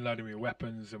in, you weren't allowed to be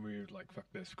weapons, and we were like, "Fuck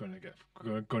this, going to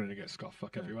get scoffed."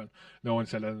 Fuck everyone. No one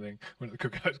said anything. Went to the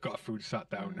cookhouse, got our food, sat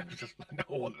down. It was just like,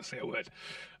 no one to say a word.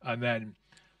 And then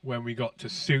when we got to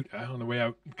Suter on the way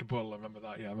out in Kabul, I remember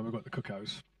that. Yeah, I remember going to the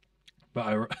cookhouse.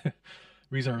 But the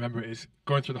reason I remember it is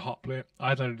going through the hot plate. I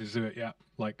hadn't had a dessert yet.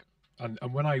 Like, and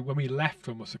when we left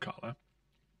from Musakala, what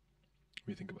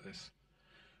do you think about this?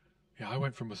 Yeah, I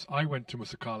went to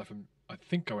Musakala from. I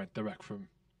think I went direct from.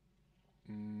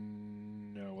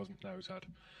 No, it wasn't Nowzad.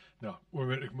 No, when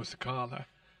we went to Musakala,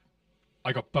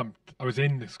 I got bumped. I was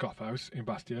in the scoff house in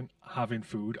Bastion having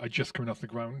food. I just coming off the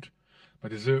ground. My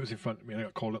dessert was in front of me, and I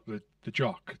got called up the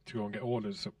jock to go and get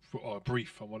orders or a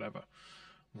brief or whatever.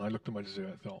 And I looked at my dessert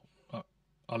and thought,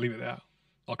 I'll leave it there.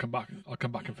 I'll come back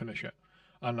and finish it.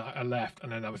 And I left,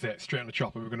 and then that was it. Straight on the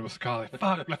chopper, we were going to Musakala.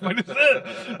 Fuck, left my dessert.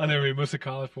 And then we were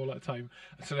Musakala for all that time.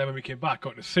 And so then when we came back,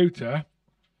 got to Suter,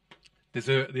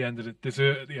 dessert at the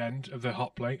end of the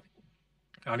hot plate,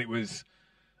 and it was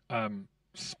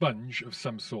sponge of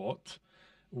some sort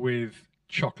with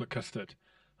chocolate custard.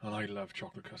 And I love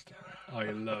chocolate custard.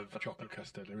 I love chocolate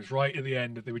custard. It was right at the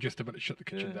end. They were just about to shut the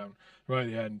kitchen down. Right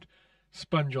at the end,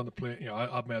 sponge on the plate. You know, I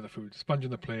had my other food. Sponge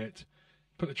on the plate.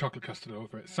 Put the chocolate custard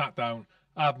over it. Sat down.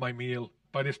 Had my meal.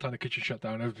 By this time, the kitchen shut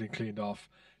down. Everything cleaned off.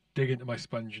 Dig into my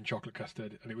sponge and chocolate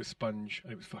custard, and it was sponge,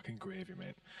 and it was fucking gravy,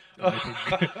 mate.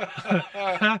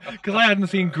 Because I hadn't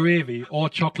seen gravy or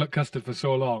chocolate custard for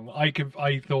so long, I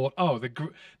thought, oh,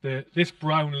 this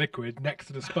brown liquid next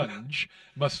to the sponge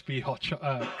must be hot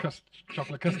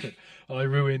chocolate custard. And I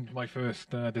ruined my first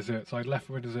dessert. So I left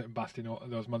my dessert in Bastion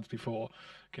those months before,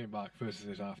 came back first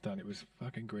dessert after, and it was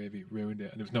fucking gravy. Ruined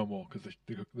it, and there was no more because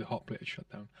the hot plate had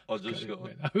shut down. I just got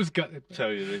I was gutted.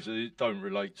 Tell you this, it don't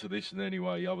relate to this in any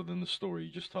way other than the story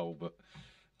you just told, but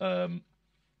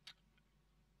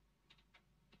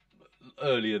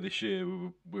earlier this year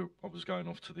I was going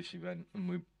off to this event, and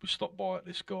we stopped by at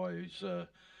this guy who's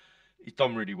he's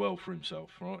done really well for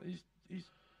himself, right? He's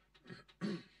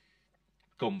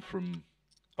gone from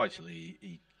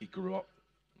basically he grew up,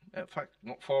 in fact,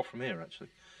 not far from here actually,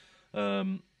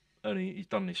 and he's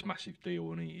done this massive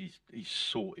deal, and he's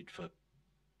sorted for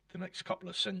the next couple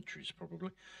of centuries probably.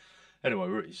 Anyway,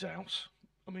 we're at his house.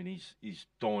 I mean, his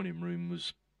dining room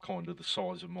was kind of the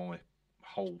size of my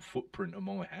whole footprint of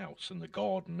my house, and the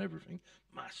garden and everything.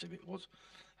 Massive it was.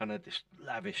 And had this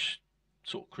lavish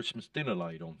sort of Christmas dinner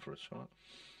laid on for us, right?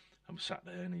 And we sat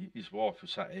there, and his wife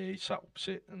was sat here, he sat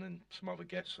opposite, and then some other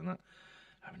guests and that.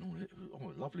 Having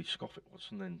all a lovely scoff it was.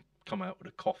 And then come out with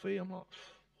a coffee. I'm like,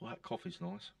 well, that coffee's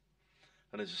nice.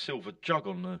 And there's a silver jug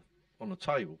on the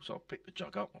table. So I picked the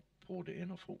jug up, I poured it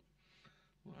in, I thought,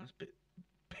 well, that's a bit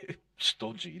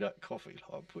stodgy, that coffee.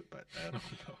 I put it back down.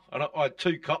 And I had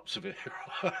 2 cups of it.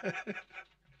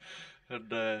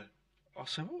 And I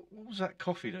said, what was that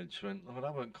coffee then? She went, oh,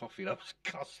 that wasn't coffee, that was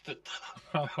custard.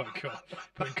 Oh my God,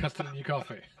 putting custard in your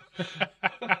coffee. So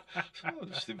I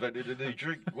just invented a new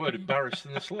drink. Weren't embarrassed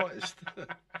in the slightest.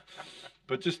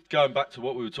 But just going back to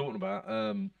what we were talking about,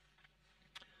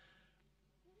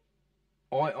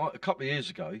 I a couple of years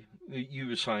ago, you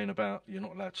were saying about you're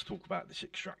not allowed to talk about this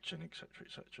extraction, etc.,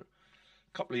 etc.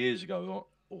 A couple of years ago,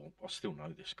 I still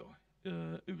know this guy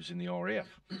who was in the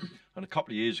RAF, and a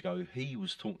couple of years ago, he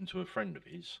was talking to a friend of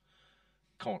his,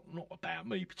 not about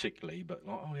me particularly, but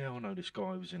like, oh yeah, I know this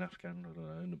guy who was in Afghan,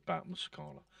 and about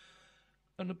Musakala.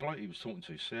 And the bloke he was talking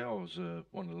to said, I was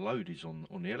one of the loadies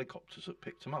on the helicopters that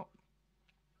picked him up.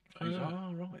 And he's like,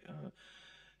 oh right.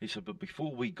 He said, but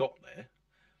before we got there,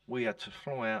 we had to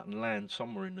fly out and land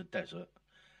somewhere in the desert,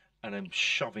 and then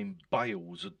shoving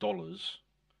bales of dollars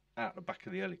out the back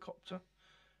of the helicopter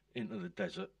into the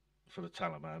desert for the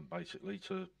Taliban, basically,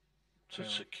 to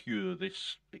secure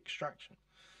this extraction.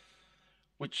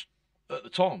 Which, at the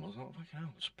time, I was like, okay,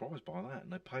 I'm surprised by that,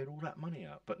 and they paid all that money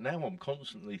out. But now I'm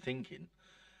constantly thinking,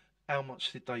 how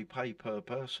much did they pay per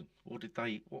person? What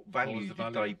value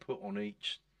did they put on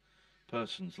each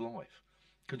person's life.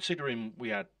 Considering we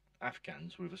had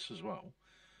Afghans with us as well,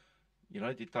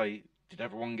 did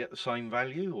everyone get the same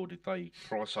value, or did they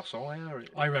price us higher?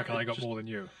 I reckon I got more than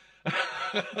you.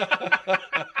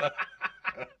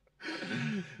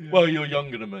 Well, you're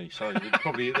younger than me, so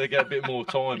probably they get a bit more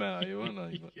time out of you, won't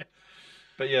they?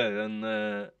 But yeah, and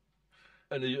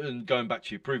going back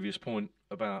to your previous point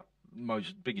about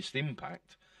biggest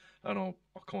impact, and I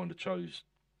kind of chose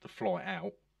the flight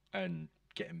out and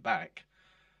getting back.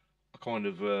 I kind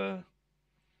of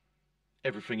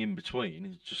everything in between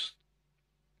is just,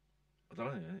 I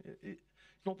don't know.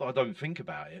 Not that I don't think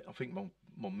about it. I think my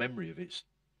memory of it's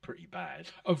pretty bad.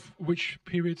 Of which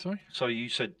period, sorry? So you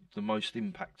said the most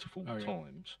impactful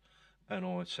times, and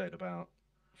I said about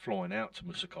flying out to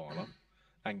Musakala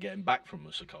and getting back from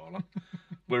Musakala,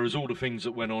 whereas all the things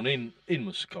that went on in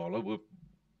Musakala were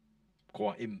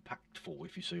quite impactful,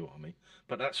 if you see what I mean.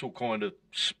 But that's all kind of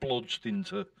splodged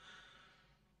into,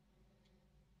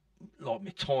 like, my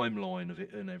timeline of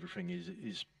it and everything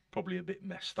is probably a bit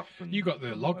messed up. And you got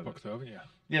the logbook though, haven't you?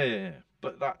 Yeah.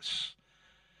 But that's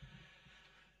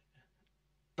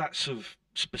of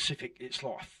specific. It's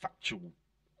like a factual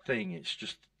thing. It's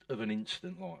just of an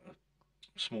incident, like a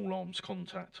small arms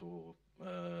contact or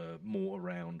mortar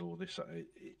round or this.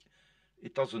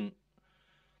 It doesn't.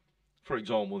 For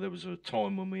example, there was a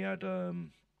time when we had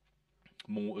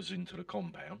mortars into the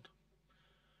compound.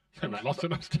 There was lots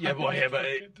of stuff. Yeah, but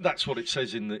that's what it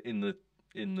says in the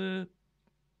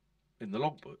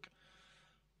logbook.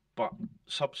 But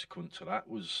subsequent to that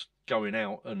was going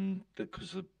out, and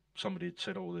because somebody had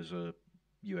said, "Oh, there's a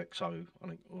UXO,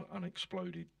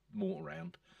 unexploded mortar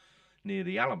round near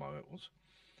the Alamo," it was,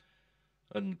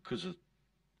 and because I've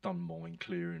done mine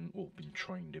clearing or been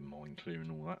trained in mine clearing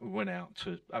and all that, we went out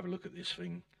to have a look at this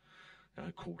thing.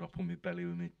 I crawled up on my belly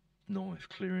with my knife,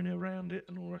 clearing around it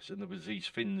and all the rest, and there was these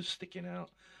fins sticking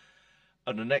out.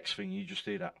 And the next thing, you just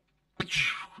hear that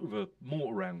with a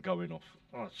mortar round going off.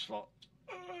 And I was like,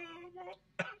 what?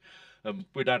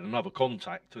 We'd had another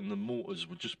contact, and the mortars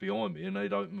were just behind me, and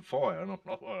they'd opened fire. And I'm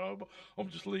like, well, I'm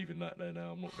just leaving that there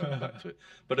now. I'm not going back to it.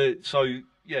 But so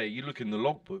you look in the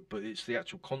logbook, but it's the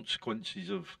actual consequences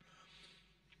of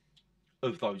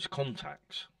those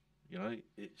contacts.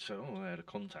 It's they had a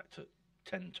contact at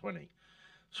 10:20,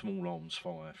 small arms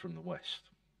fire from the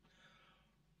west.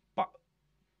 But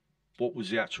what was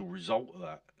the actual result of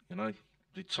that?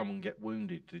 Did someone get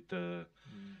wounded?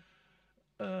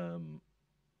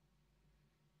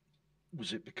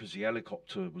 Was it because the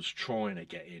helicopter was trying to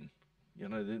get in?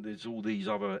 There's all these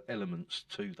other elements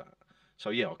to that.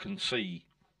 So yeah, I can see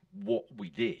what we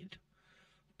did,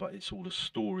 but it's all the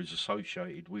stories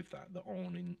associated with that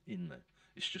aren't in there.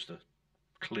 It's just a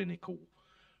clinical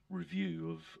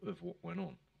review of what went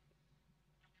on.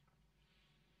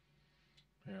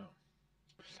 Yeah.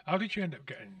 How did you end up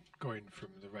going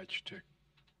from the reg to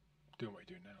doing what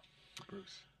you're doing now,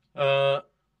 Bruce?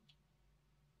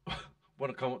 When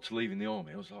I come up to leaving the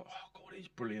army, I was like, oh God, these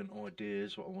brilliant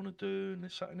ideas, what I want to do, and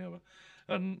this, that, and the other.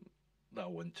 And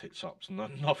that went tits up, so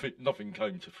nothing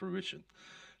came to fruition.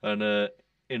 And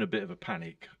in a bit of a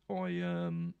panic, I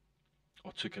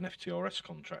took an FTRS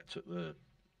contract at the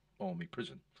Army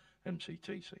Prison,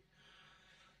 MCTC.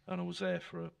 And I was there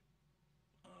for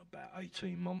about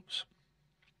 18 months.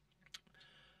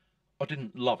 I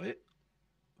didn't love it,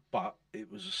 but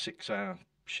it was a 6-hour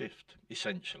shift,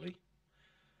 essentially.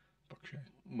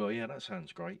 Well, yeah, that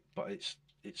sounds great, but it's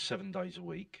 7 days a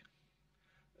week.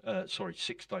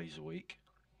 6 days a week.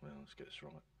 Well, let's get this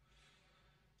right.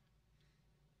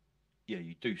 Yeah,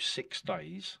 you do 6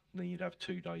 days, then you'd have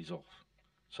 2 days off.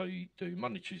 So you do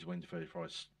Monday, Tuesday, Wednesday, Thursday,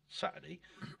 Friday, Saturday,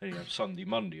 then you have Sunday,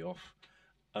 Monday off,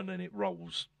 and then it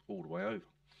rolls all the way over.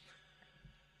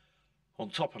 On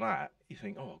top of that, you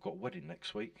think, oh, I've got a wedding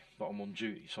next week, but I'm on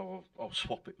duty, so I'll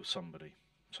swap it with somebody.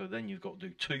 So then you've got to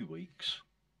do 2 weeks,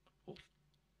 or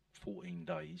 14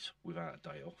 days, without a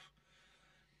day off.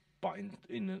 But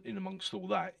in amongst all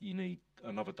that, you need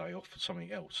another day off for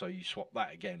something else. So you swap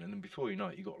that again, and then before you know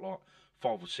it, you've got like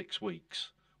 5 or 6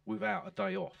 weeks without a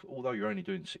day off, although you're only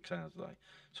doing 6 hours a day.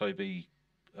 So it'd be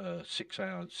 6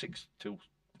 hours, 6 till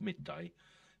midday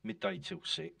till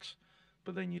 6,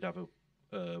 but then you'd have a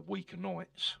week of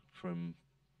nights from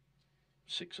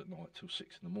 6 at night till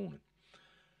 6 in the morning.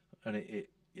 And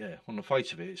it on the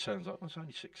face of it, it sounds like, it's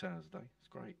only 6 hours a day. It's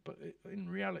great, but in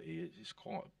reality, it's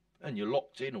quite, and you're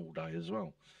locked in all day as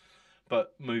well.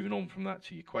 But moving on from that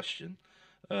to your question,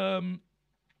 a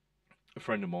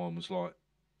friend of mine was like,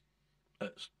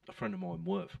 a friend of mine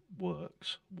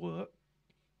works.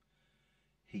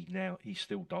 He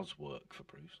still does work for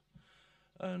Bruce,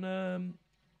 and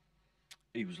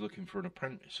he was looking for an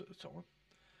apprentice at the time,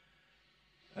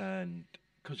 and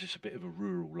because it's a bit of a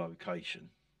rural location,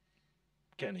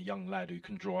 getting a young lad who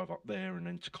can drive up there and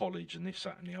then to college and this,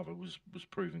 that, and the other was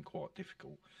proving quite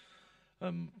difficult.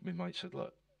 My mate said,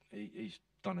 "Look, he's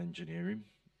done engineering,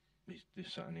 he's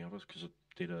this, that, and the others." Because I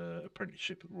did an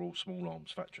apprenticeship at the Royal Small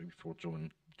Arms Factory before I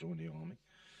joined the army.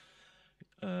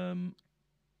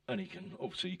 And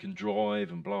he can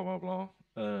drive and blah blah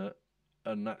blah.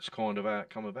 And that's kind of how it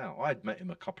come about. I had met him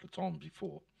a couple of times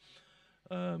before,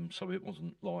 so it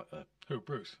wasn't like a... Who,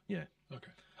 Bruce? Yeah.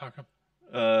 Okay. How come?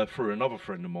 For another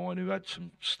friend of mine who had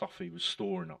some stuff he was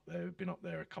storing up there. He'd been up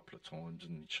there a couple of times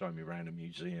and he'd show me around a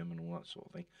museum and all that sort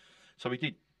of thing. So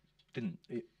he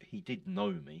did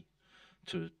know me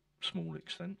to a small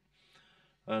extent,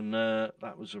 and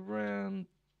that was around...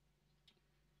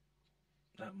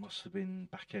 That must have been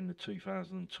back end of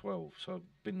 2012. So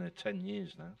I've been there 10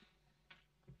 years now.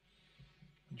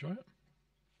 Enjoy it.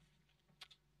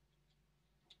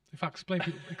 In fact,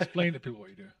 explain to people what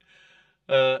you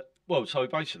do. Well, so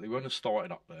basically, when I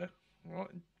started up there, right,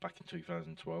 back in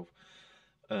 2012,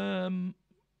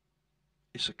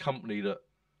 it's a company that,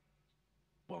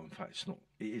 well, in fact, it's not.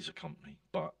 It is a company,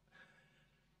 but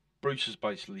Bruce has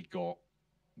basically got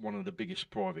one of the biggest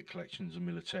private collections of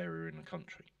militaria in the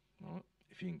country, right?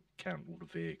 If you can count all the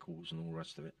vehicles and all the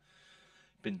rest of it.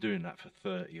 Been doing that for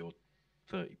 30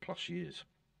 plus years.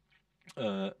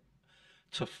 To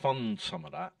fund some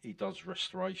of that, he does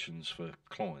restorations for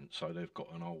clients. So they've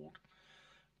got an old,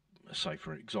 say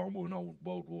for example, an old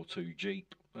World War II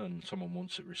Jeep, and someone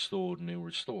wants it restored, and he'll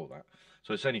restore that.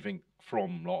 So it's anything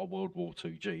from like a World War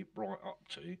II Jeep right up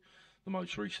to the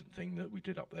most recent thing that we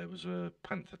did up there was a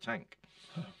Panther tank.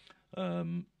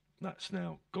 That's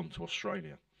now gone to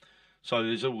Australia. So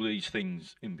there's all these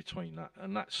things in between that,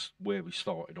 and that's where we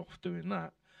started off doing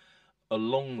that.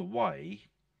 Along the way,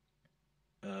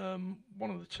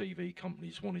 one of the TV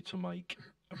companies wanted to make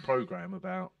a program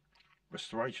about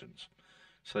restorations.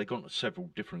 So they got to several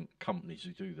different companies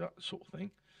who do that sort of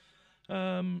thing.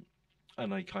 And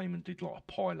they came and did like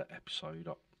a pilot episode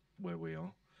up where we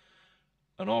are.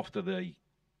 And after they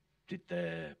did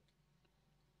their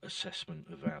assessment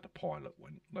of how the pilot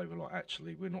went, they were like,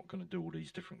 actually, we're not going to do all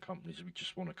these different companies. We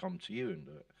just want to come to you and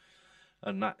do it.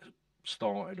 And that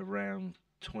started around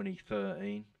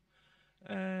 2013.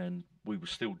 And we were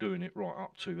still doing it right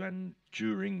up to and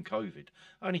during COVID. It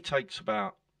only takes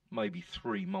about maybe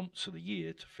 3 months of the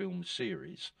year to film a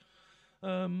series.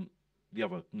 The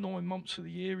other 9 months of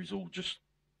the year is all just,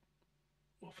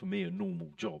 well, for me, a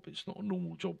normal job. It's not a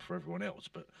normal job for everyone else,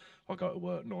 but I go to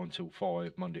work 9 till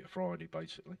 5, Monday to Friday,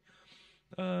 basically.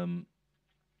 And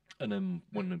then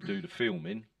when they do the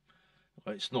filming,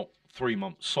 it's not 3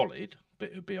 months solid, but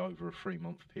it'll be over a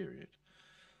 3-month period.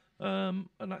 And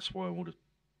that's why all the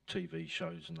TV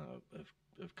shows and that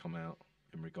have come out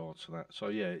in regards to that. So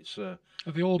yeah, it's have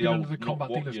they all been under the Combat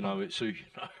Dealers banner? It's who you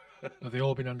know. Have they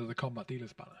all been under the Combat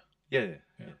Dealers banner? Yeah.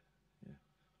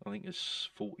 I think it's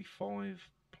 45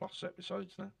 plus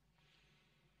episodes now.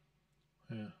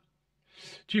 Yeah.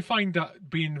 Do you find that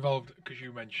being involved, because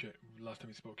you mentioned last time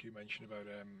we spoke, you mentioned about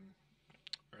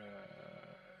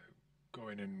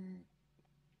going and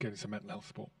getting some mental health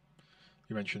support.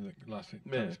 You mentioned that last time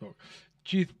we spoke.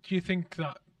 Do you think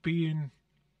that being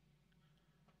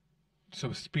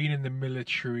in the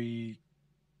military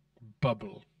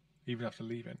bubble, even after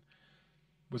leaving,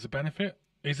 was a benefit?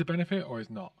 Is a benefit or is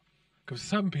not? Because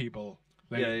some people,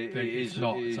 it's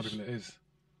not. Some people it is.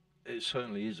 It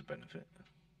certainly is a benefit.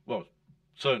 Well,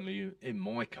 certainly in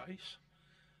my case,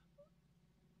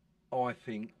 I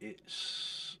think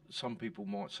it's. Some people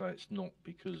might say it's not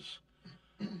because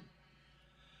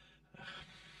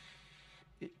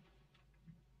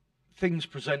things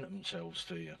present themselves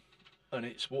to you, and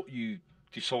it's what you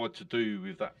decide to do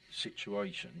with that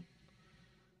situation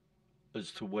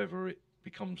as to whether it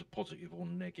becomes a positive or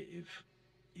negative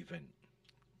event.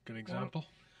 Good example.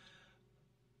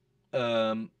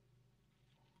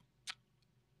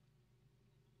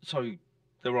 So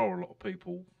there are a lot of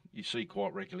people you see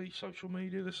quite regularly, social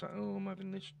media, they're saying, oh, I'm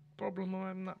having this problem, I'm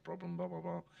having that problem, blah, blah,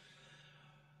 blah.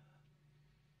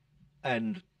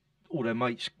 And all their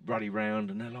mates rally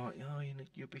round and they're like, oh,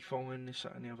 you'll be fine, this,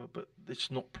 that and the other. But it's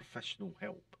not professional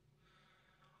help.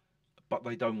 But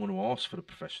they don't want to ask for the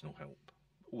professional help,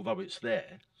 although it's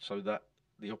there, so that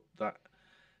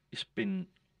it's been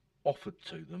offered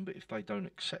to them. But if they don't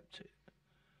accept it,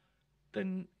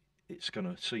 then it's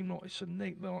going to seem like it's a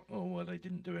like, oh, well, they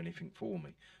didn't do anything for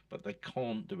me. But they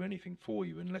can't do anything for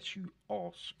you unless you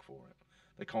ask for it.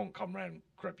 They can't come round and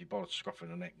grab you by the scruff of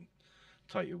the neck and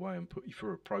take you away and put you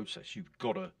through a process. You've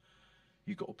got to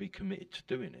be committed to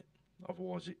doing it.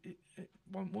 Otherwise, it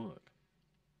won't work.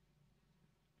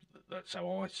 That's how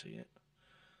I see it.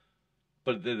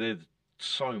 But there's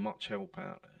so much help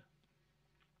out there.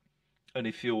 And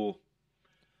if you're,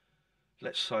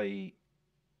 let's say,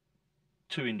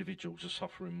 two individuals are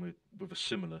suffering with a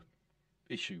similar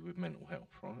issue with mental health,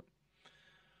 right?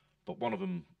 But one of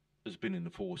them has been in the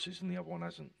forces and the other one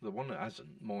hasn't. The one that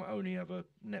hasn't might only have a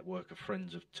network of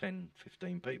friends of 10,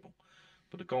 15 people.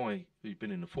 But the guy who's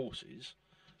been in the forces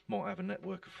might have a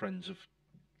network of friends of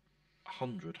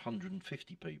 100,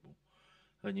 150 people.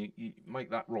 And you make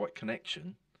that right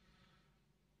connection,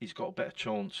 he's got a better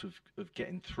chance of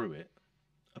getting through it.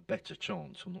 A better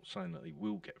chance. I'm not saying that he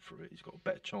will get through it. He's got a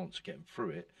better chance of getting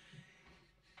through it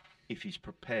if he's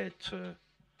prepared to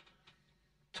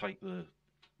take the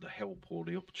help or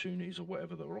the opportunities or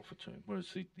whatever that are offered to him.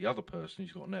 Whereas the other person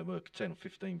who's got a network of 10 or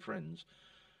 15 friends,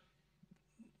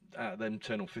 out of them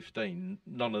 10 or 15,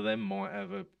 none of them might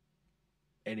have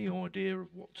any idea of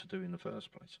what to do in the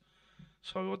first place.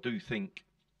 So I do think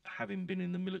having been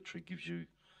in the military gives you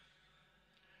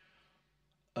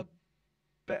a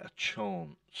better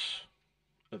chance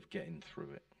of getting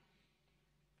through it,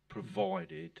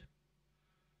 provided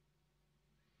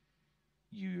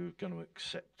you're going to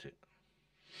accept it,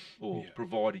 or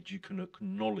provided you can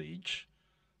acknowledge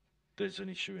there's an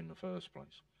issue in the first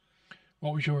place.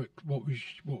 What was your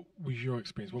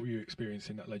experience? What were you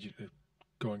experiencing that led you to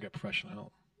go and get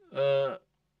professional help?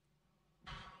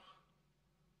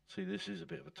 See, this is a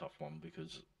bit of a tough one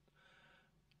because,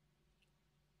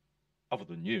 other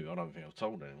than you, I don't think I've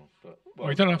told anyone. But, well,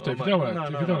 you don't have to. If you don't want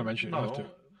to mention it, you don't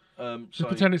have to. Just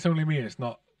pretend it's only me. It's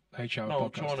not HR podcast.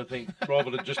 I'm trying to think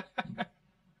rather than just,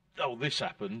 this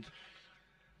happened.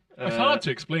 It's hard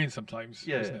to explain sometimes.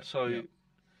 Yeah. Isn't it? So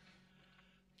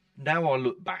now I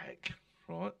look back,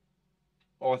 right?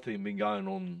 I think it's been going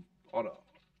on. I think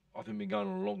it's been going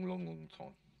on a long, long, long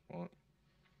time, right?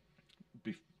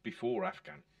 Before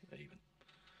Afghan, even.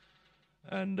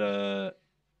 And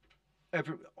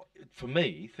for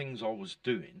me, things I was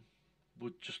doing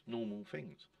were just normal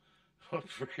things.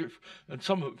 And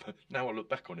some of them, now I look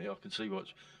back on it, I can see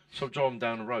what's. So I'm driving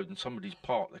down the road and somebody's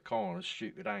parked their car on a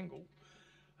stupid angle,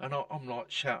 and I'm like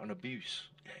shouting abuse.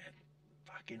 Yeah,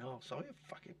 fucking arsehole, you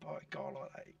fucking park a car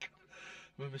like that.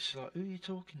 My missus is like, who are you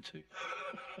talking to?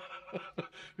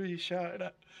 Who are you shouting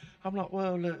at? I'm like,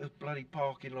 well, look, bloody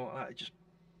parking like that, just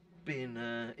being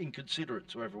inconsiderate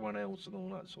to everyone else and all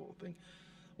that sort of thing.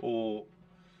 Or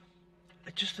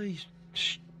just these.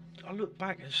 I look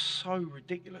back, it's so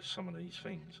ridiculous, some of these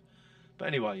things. But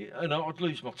anyway, and I'd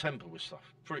lose my temper with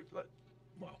stuff.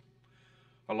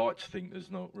 I like to think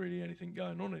there's not really anything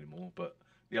going on anymore, but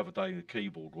the other day the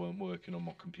keyboard weren't working on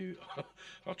my computer.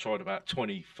 I tried about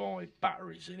 25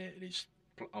 batteries in it, and it's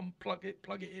unplug it,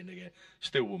 plug it in again.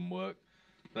 Still wouldn't work.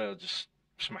 Then I just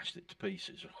smashed it to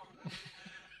pieces.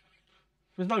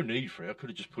 There's no need for it. I could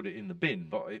have just put it in the bin,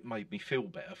 but it made me feel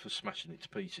better for smashing it to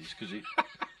pieces because it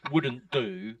wouldn't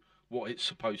do what it's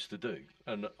supposed to do.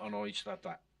 And I used to have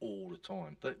that all the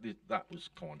time. That was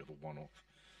kind of a one-off.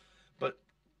 But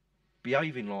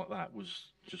behaving like that was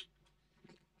just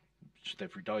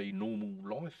everyday normal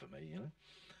life for me, you know.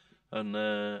 And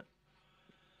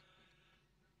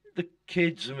the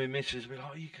kids and my missus were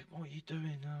like, what are you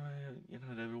doing? You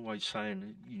know, they're always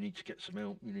saying, you need to get some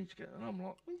help, you need to get... And I'm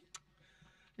like,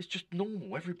 it's just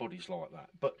normal. Everybody's like that.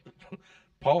 But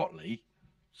partly,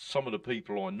 some of the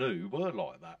people I knew were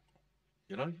like that,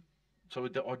 you know. So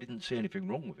I didn't see anything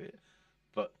wrong with it.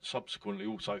 But subsequently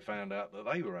also found out that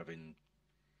they were having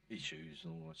issues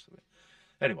and all the rest of it.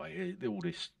 Anyway, all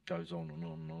this goes on and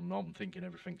on and on. I'm thinking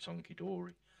everything's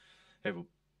hunky-dory.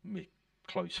 My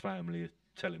close family are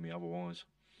telling me otherwise.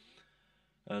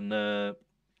 And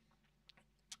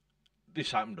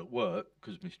this happened at work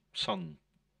because my son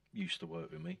used to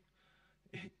work with me.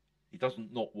 He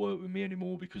doesn't not work with me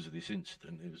anymore because of this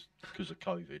incident. It was because of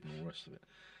COVID and all the rest of it.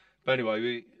 But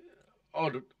anyway,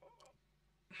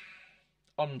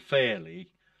 unfairly,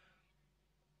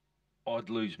 I'd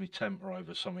lose my temper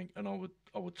over something, and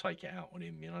I would take it out on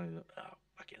him. You know,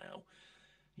 fucking hell,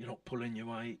 you're not pulling your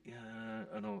weight,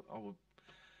 and I would.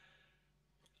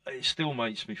 It still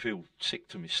makes me feel sick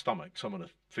to my stomach. Some of the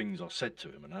things I said to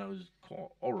him, and that was quite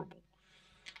horrible.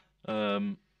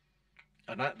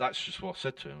 And that's just what I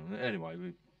said to him.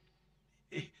 Anyway,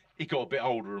 he got a bit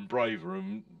older and braver,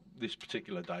 and this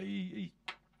particular day he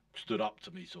stood up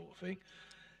to me, sort of thing.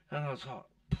 And I was like,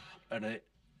 and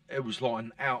it was like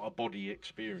an out-of-body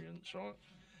experience, right?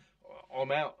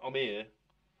 I'm here,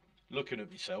 looking at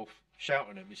myself,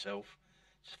 shouting at myself,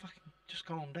 just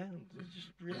calm down,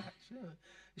 just relax. Yeah.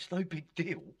 It's no big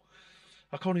deal.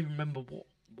 I can't even remember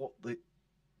what the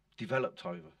developed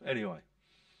over. Anyway,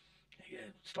 yeah,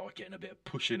 started getting a bit of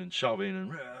pushing and shoving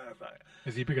and.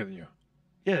 Is he bigger than you?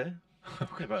 Yeah.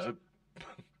 Yeah, but,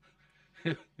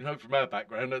 you know, from our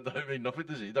background, that don't mean nothing,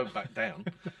 does it? You don't back down.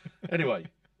 Anyway,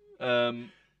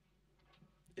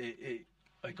 it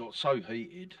got so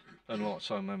heated, and like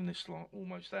so, I'm having this like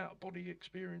almost out of body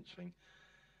experience thing,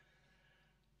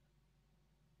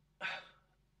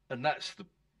 and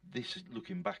this is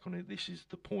looking back on it. This is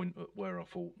the point at where I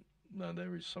thought, no,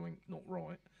 there is something not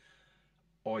right.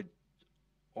 I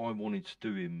wanted to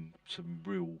do him some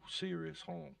real serious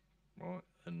harm, right?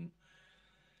 And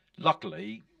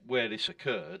luckily, where this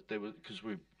occurred, because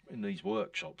we're in these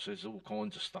workshops, there's all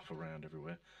kinds of stuff around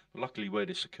everywhere. But luckily, where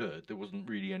this occurred, there wasn't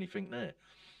really anything there.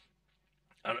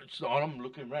 And I'm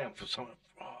looking around for something.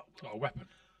 A weapon.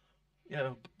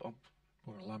 Yeah, Or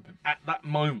a lamp. at that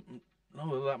moment,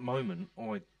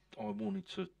 I wanted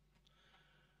to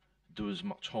do as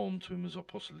much harm to him as I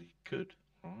possibly could.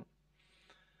 Right.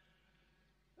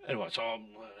 Anyway, so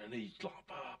and he's like,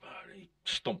 and he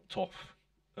stomped off,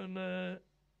 and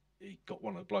he got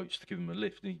one of the blokes to give him a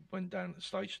lift, and he went down to the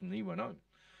station, and he went home,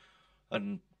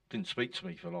 and didn't speak to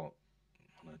me for like,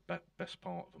 I don't know, best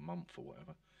part of a month or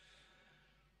whatever.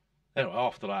 Anyway,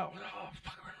 after that,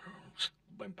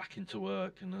 went back into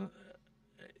work, and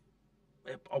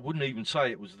I wouldn't even say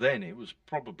it was then. It was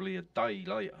probably a day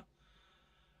later.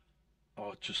 I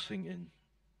was just thinking,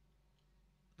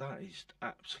 that is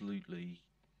absolutely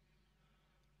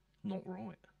not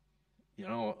right. You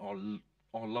know,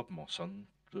 I love my son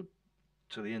to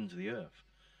the ends of the earth,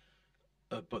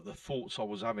 but the thoughts I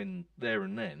was having there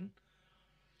and then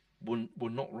were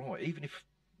not right. Even if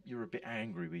you're a bit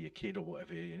angry with your kid or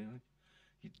whatever, you know,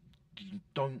 you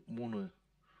don't want to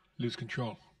lose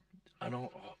control. And I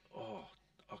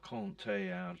can't tell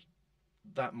you how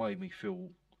that made me feel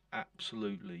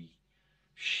absolutely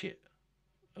shit.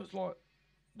 I was like,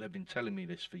 they've been telling me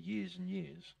this for years and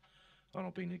years, and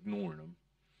I've been ignoring them.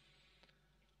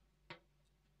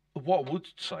 What I would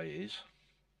say is,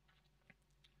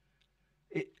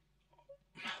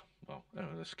 well,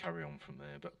 anyway, let's carry on from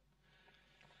there. But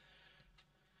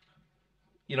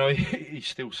you know, he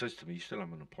still says to me, "You still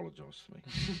haven't apologised to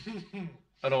me,"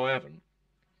 and I haven't,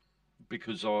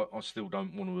 because I still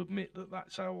don't want to admit that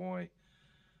that's how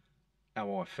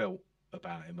I felt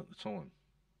about him at the time.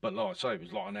 But like I say, it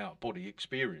was like an out-of-body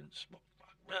experience.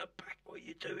 Back, what are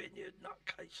you doing, you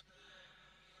nutcase?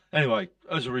 Anyway,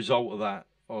 as a result of that,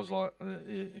 I was like,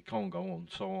 it can't go on.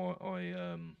 So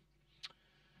I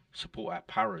support our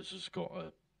paras has got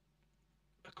a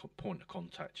point of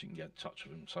contact. You can get in touch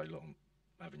with them and say, look, I'm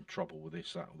having trouble with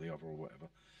this, that, or the other, or whatever.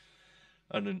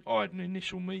 And then I had an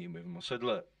initial meeting with him. I said,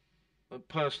 look,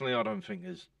 personally, I don't think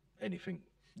there's anything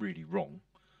really wrong,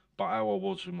 but how I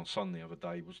was with my son the other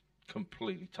day was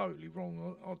completely, totally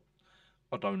wrong.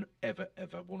 I don't ever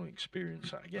want to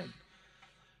experience that again.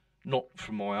 Not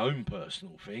from my own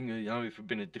personal thing. You know, if it had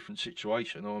been a different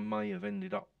situation, I may have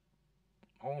ended up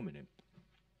harming him.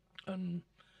 And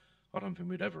I don't think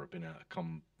we'd ever have been able to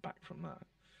come back from that.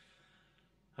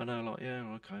 And they're like, yeah,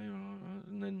 okay.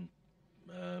 And then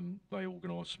they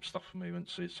organised some stuff for me, went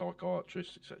to see a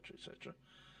psychiatrist, etc., etc.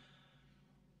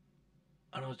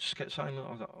 And I just kept saying,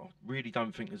 I really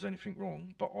don't think there's anything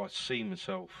wrong, but I see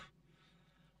myself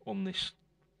on this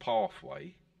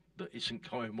pathway that isn't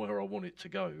going where I want it to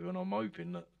go, and I'm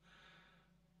hoping that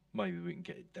maybe we can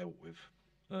get it dealt with.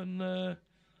 And I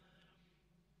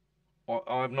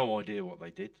have no idea what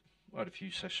they did. I had a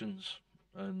few sessions,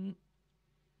 and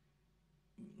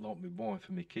like my wife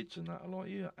and my kids and that are like,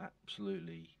 you're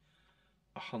absolutely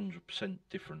 100%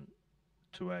 different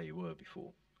to how you were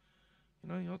before.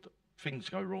 You know, things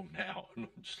go wrong now, and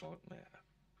I'm just like, nah,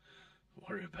 don't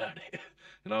worry about it.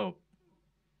 You know,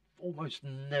 almost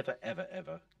never,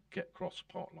 ever get cross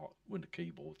apart like with the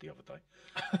keyboard the other day.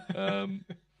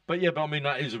 But I mean,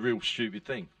 that is a real stupid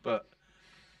thing. But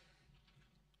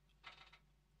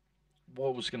what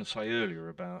I was going to say earlier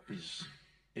about is,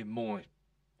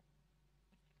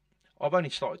 I've only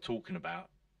started talking about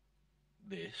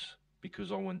this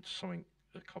because I went to something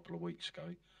a couple of weeks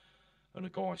ago, and a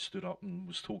guy stood up and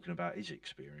was talking about his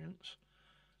experience,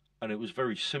 and it was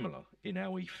very similar in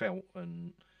how he felt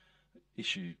and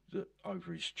issue that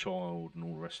over his child and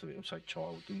all the rest of it. I'm saying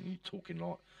child, didn't you? Talking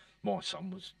like my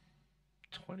son was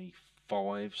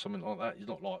 25, something like that. He's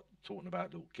not like talking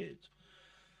about little kids.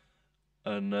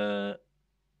 And I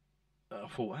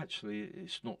thought, actually,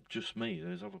 it's not just me.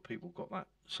 There's other people got that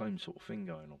same sort of thing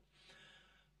going on.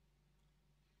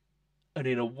 And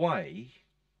in a way,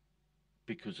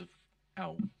 because of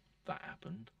how that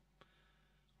happened,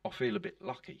 I feel a bit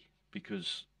lucky,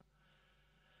 because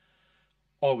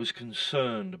I was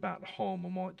concerned about the harm I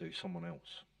might do someone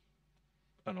else,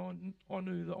 and I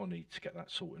knew that I needed to get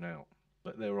that sorted out.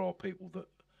 But there are people that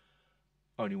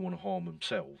only want to harm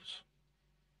themselves,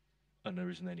 and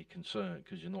there isn't any concern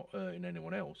because you're not hurting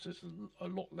anyone else. There's a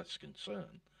lot less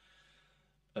concern,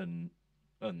 and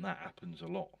that happens a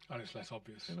lot. And it's less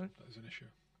obvious, you know, as an issue.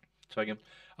 Say again.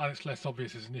 And it's less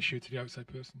obvious as an issue to the outside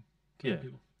person. To Yeah, the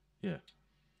people. yeah.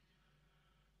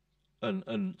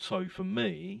 And so for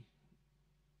me,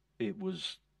 it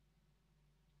was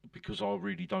because I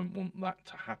really don't want that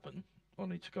to happen. I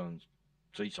need to go and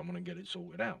see someone and get it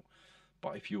sorted out.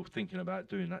 But if you're thinking about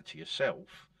doing that to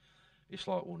yourself, it's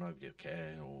like, well, nobody will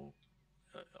care, or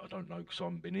I don't know because I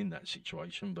haven't been in that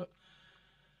situation, but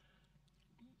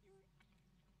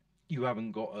you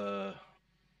haven't got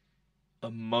a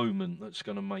moment that's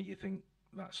going to make you think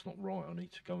that's not right. I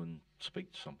need to go and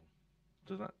speak to someone.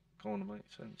 Does that kind of make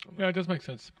sense? Yeah, it does make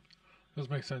sense. It does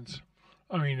make sense.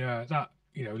 I mean, that,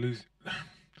 losing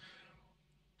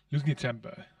your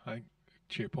temper, I think,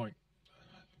 to your point,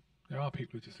 there are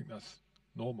people who just think that's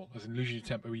normal. As in losing your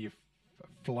temper where you're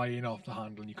flying off the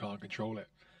handle and you can't control it.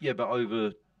 Yeah, but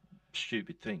over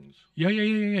stupid things.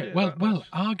 Yeah. Well,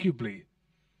 arguably,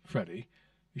 Freddie,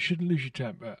 you shouldn't lose your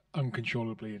temper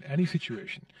uncontrollably in any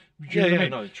situation.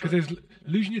 No, because there's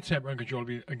losing your temper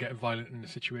uncontrollably and getting violent in a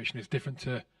situation is different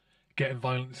to getting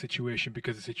violent in a situation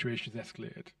because the situation is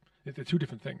escalated. They're two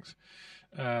different things.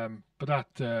 But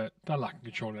that lack of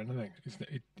control in anything,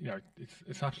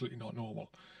 it's absolutely not normal.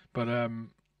 But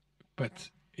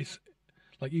it's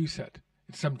like you said.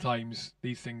 Sometimes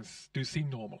these things do seem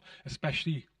normal,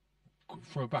 especially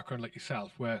from a background like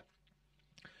yourself, where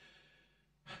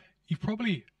you've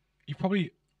probably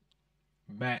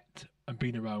met and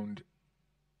been around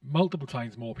multiple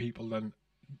times more people than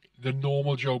the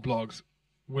normal Joe Blogs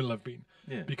will have been.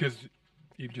 Yeah. Because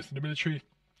even just in the military,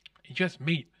 you just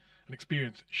meet and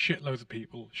experience shitloads of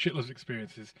people, shitloads of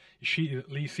experiences,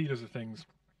 you see loads of things,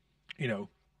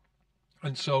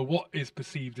 And so what is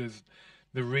perceived as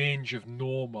the range of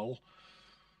normal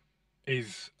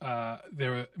is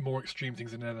there are more extreme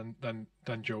things in there than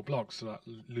Joe Blogs. So that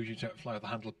losing your fly off the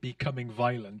handle, becoming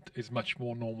violent is much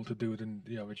more normal to do than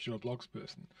the average Joe Blogs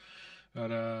person.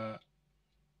 But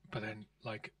then,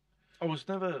 like, I was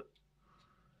never,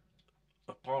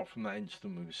 apart from that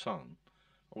incident with my son,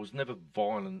 I was never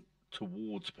violent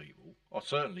towards people. I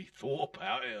certainly thought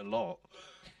about it a lot,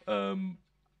 but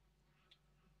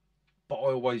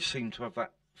I always seemed to have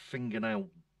that fingernail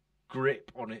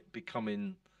grip on it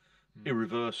becoming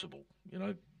irreversible,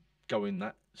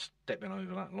 stepping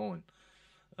over that line.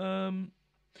 Do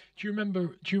you remember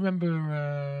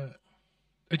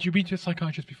had you been to a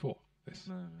psychiatrist before this?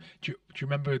 No. Do you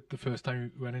remember the first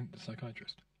time you went into the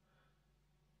psychiatrist?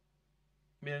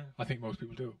 Yeah. I think most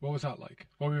people do. What was that like?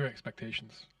 What were your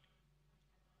expectations?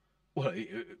 Well,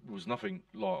 it was nothing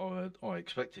like I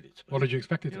expected it to be. What did you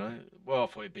expect it to be? Well, I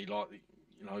thought it'd be like,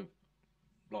 like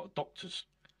a doctor's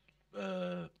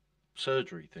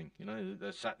surgery thing.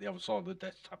 They're sat the other side of the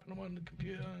desk tapping away on the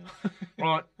computer.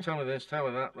 Right, tell me this, tell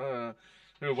me that.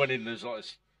 Went in, there's like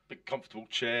this big comfortable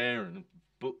chair and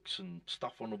books and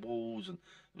stuff on the walls, and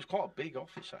it was quite a big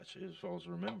office actually, as far as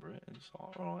I remember it. And it's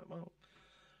like, all right, well,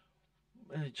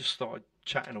 and it just started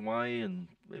chatting away, and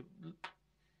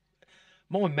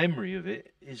my memory of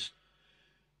it is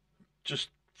just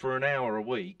for an hour a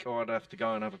week, I'd have to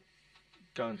go and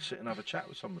sit and have a chat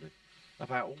with somebody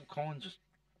about all kinds of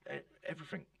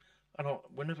everything, and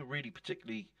we're never really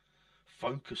particularly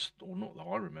focused, or not that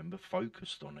I remember,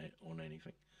 focused on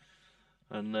anything,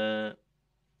 and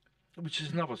which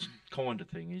is another kind of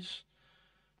thing. Is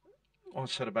I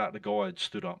said about the guy had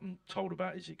stood up and told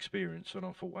about his experience, and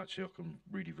I thought actually I can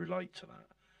really relate to that.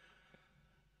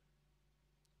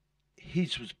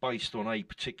 His was based on a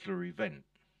particular event,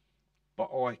 but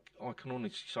I can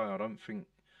honestly say I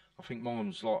think mine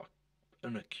was like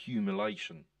an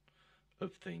accumulation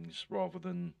of things rather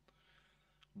than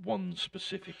one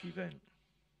specific event.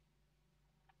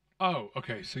 Oh,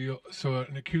 okay. So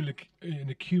an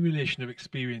accumulation of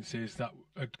experiences that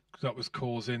was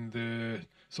causing the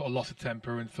sort of loss of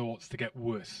temper and thoughts to get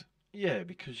worse. Yeah,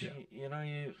 because you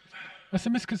that's a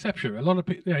misconception. A lot of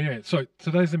people, So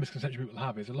there's the misconception people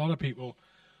have is a lot of people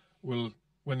will,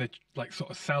 when they're like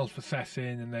sort of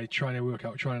self-assessing and they're trying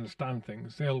to understand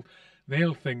things,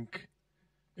 they'll think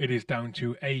it is down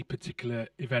to a particular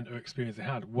event or experience they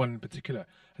had, one particular,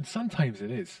 and sometimes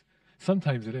it is.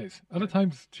 Other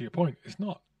times, to your point, it's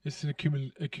not. It's an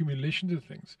accumulation of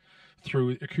things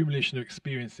through accumulation of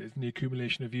experiences and the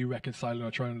accumulation of you reconciling or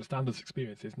trying to understand those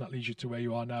experiences, and that leads you to where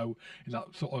you are now in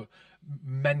that sort of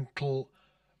mental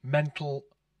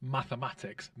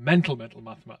mathematics, mental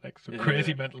mathematics, so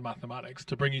crazy mental mathematics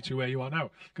to bring you to where you are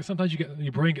now. Because sometimes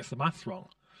your brain gets the maths wrong,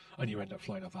 and you end up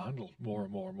flying off the handle more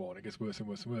and more and more, and it gets worse and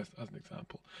worse and worse, as an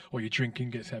example. Or your drinking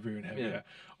gets heavier and heavier,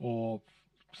 or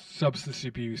substance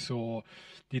abuse, or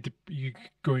you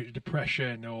go into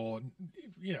depression, or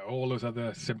all those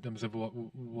other symptoms of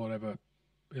whatever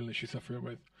illness you're suffering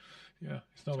with. Yeah,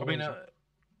 it's not. I mean,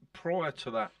 prior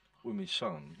to that, with my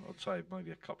son, I'd say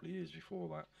maybe a couple of years before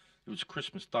that, it was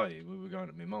Christmas Day, and we were going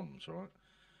to my mum's, right?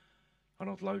 And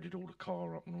I'd loaded all the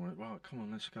car up, and I went, right, come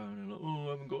on, let's go. And they're like, oh,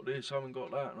 I haven't got this, I haven't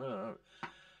got that.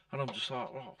 And I'm just like,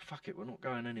 oh, fuck it, we're not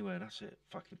going anywhere, that's it,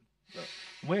 fucking.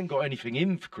 We ain't got anything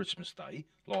in for Christmas Day,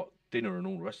 like dinner and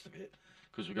all the rest of it,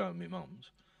 because we're going to my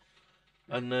mum's.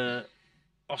 And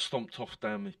I stomped off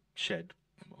down my shed,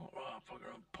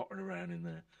 I'm pottering around in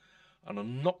there, and I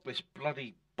knocked this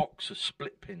bloody box of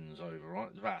split pins over, right?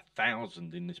 There's about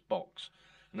 1,000 in this box,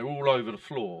 and they're all over the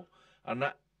floor, and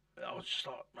that, I was just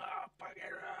like, fuck it,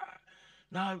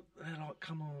 no, they're like,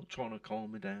 come on, trying to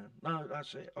calm me down. No,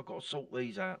 that's it, I've got to sort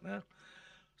these out now.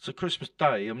 So Christmas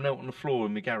Day, I'm knelt on the floor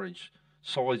in my garage,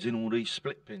 sizing all these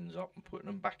split pins up and putting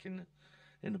them back in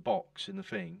the box, in the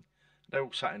thing. They're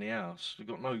all sat in the house. We've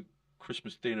got no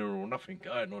Christmas dinner or nothing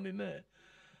going on in there.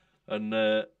 And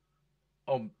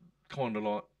I'm kind of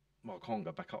like, well, I can't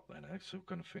go back up there now, so I'm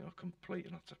going to think I'm complete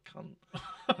and utter cunt.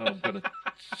 And I'm going to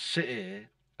sit here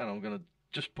and I'm going to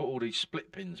just put all these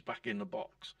split pins back in the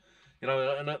box.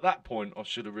 And at that point, I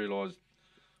should have realised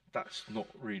that's not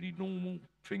really normal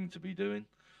thing to be doing.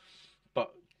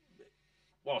 But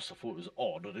whilst I thought it was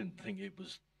odd, I didn't think it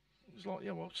was like,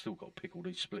 yeah, well, I've still got to pick all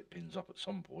these split pins up at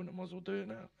some point. I might as well do it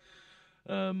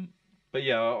now. But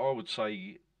yeah, I would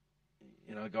say,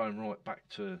 going right back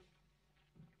to,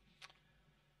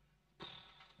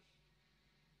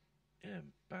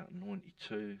 about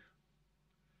 92,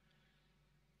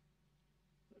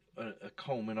 a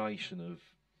culmination of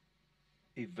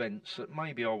events that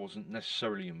maybe I wasn't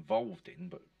necessarily involved in,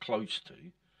 but close to,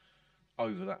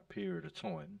 over that period of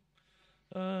time.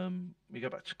 We go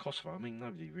back to Kosovo. I mean,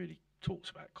 nobody really talks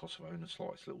about Kosovo in the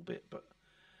slightest little bit, but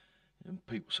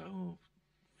people say, oh,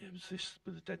 it was this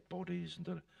with the dead bodies,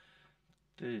 and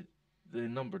the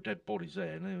number of dead bodies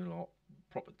there, and they were like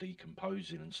proper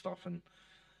decomposing and stuff, and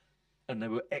there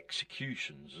were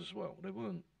executions as well. They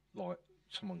weren't like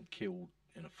someone killed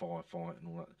in a firefight and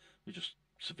all that. They were just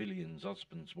civilians,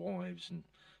 husbands, wives, and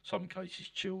some cases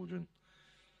children.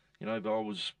 But I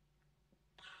was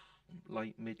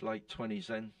mid-late 20s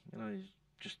then.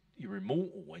 You're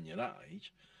immortal when you're that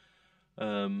age.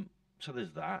 So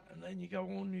there's that, and then you go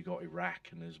on, you got Iraq,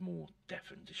 and there's more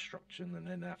death and destruction, and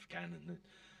then Afghan,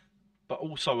 but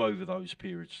also over those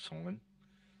periods of time,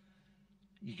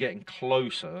 you're getting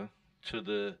closer to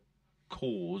the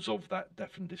cause of that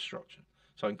death and destruction.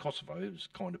 So in Kosovo, it was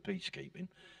kind of peacekeeping.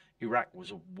 Iraq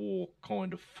was a war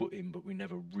kind of footing, but we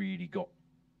never really got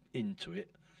into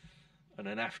it. And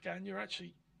then Afghan, you're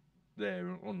actually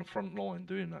there on the front line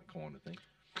doing that kind of thing.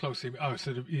 Closely. Oh,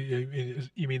 so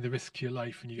you mean the risk to your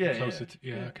life, and you get closer to...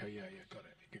 Yeah, okay, yeah, got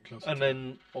it. You get closer. And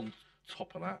then on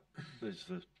top of that, there's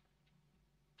the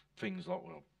things like,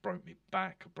 well, I broke my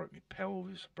back, I broke my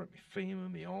pelvis, I broke my femur,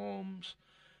 my arms.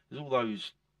 There's all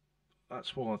those...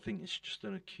 That's why I think it's just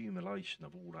an accumulation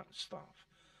of all that stuff.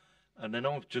 And then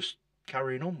I've just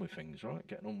carrying on with things, right?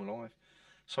 Getting on with life.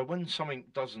 So when something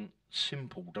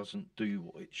simple doesn't do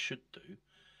what it should do,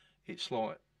 it's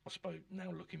like, I suppose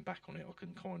now looking back on it, I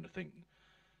can kind of think,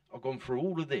 I've gone through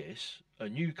all of this,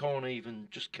 and you can't even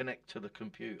just connect to the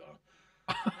computer,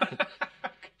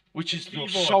 which is your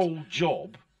sole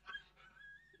job.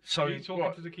 So you're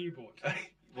talking to the keyboard.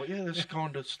 Well, yeah, there's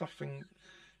kind of stuffing,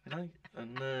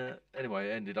 And anyway,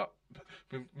 it ended up,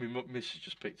 my missus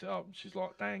just picked it up, and she's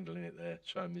like dangling it there,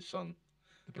 showing my son.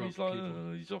 He's like,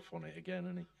 oh, he's off on it again,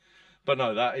 isn't he? But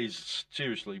no, that is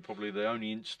seriously probably the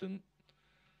only instant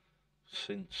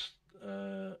since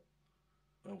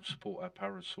support our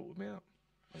paras sorted me out,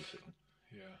 basically.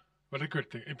 Yeah. Well, the good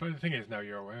thing, but the thing is, now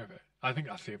you're aware of it. I think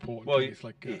that's the important thing. It's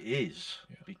like, it is,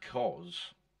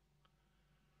 because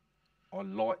I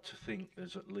like to think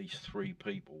there's at least 3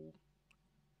 people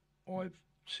I've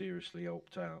seriously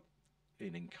helped out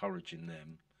in encouraging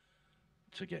them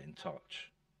to get in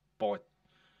touch by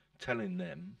telling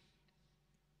them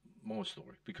my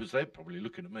story, because they're probably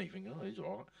looking at me thinking, oh, he's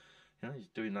all right. He's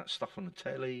doing that stuff on the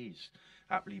telly, he's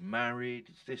happily married,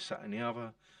 it's this, that and the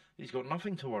other. He's got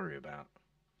nothing to worry about.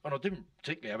 And I didn't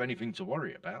particularly have anything to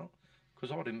worry about,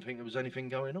 because I didn't think there was anything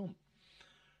going on.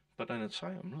 But then I'd say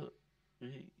to him, look,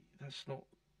 that's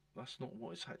not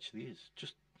what it actually is.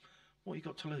 Just what you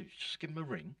got to lose. Just give him a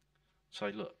ring.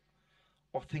 Say, look,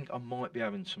 I think I might be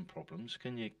having some problems.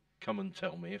 Can you come and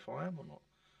tell me if I am or not?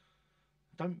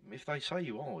 If they say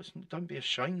you are, don't be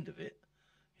ashamed of it.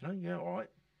 You know, yeah, all right.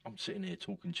 I'm sitting here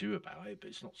talking to you about it, but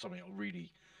it's not something I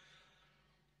really.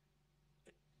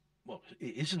 Well,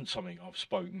 it isn't something I've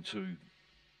spoken to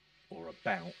or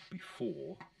about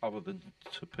before, other than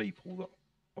to people that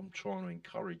I'm trying to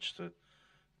encourage to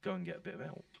go and get a bit of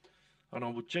help. And I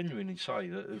would genuinely say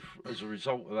that if, as a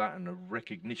result of that and the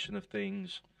recognition of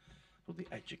things, or the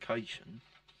education,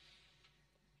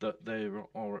 that there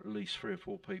are at least 3 or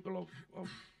 4 people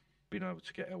I've been able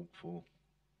to get help for,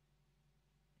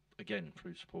 again,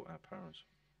 through Support Our Parents.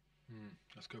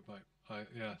 That's good, mate.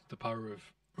 Yeah, the power of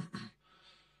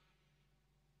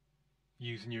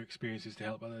using your experiences to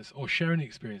help others, or sharing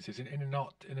experiences in a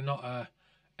not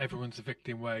everyone's a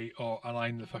victim way, or and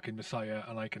I'm the fucking messiah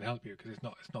and I can help you, because it's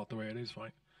not the way it is,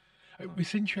 right? No.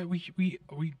 It's interesting. We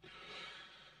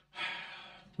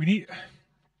need.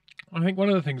 I think one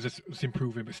of the things that's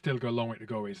improving, but still got a long way to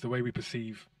go, is the way we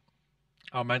perceive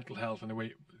our mental health and the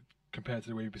way compared to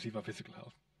the way we perceive our physical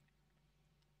health.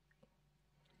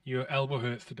 Your elbow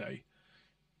hurts today,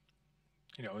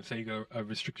 you know, and say you got a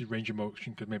restricted range of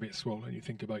motion because maybe it's swollen. You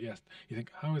think,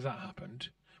 how has that happened?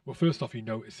 Well, first off, you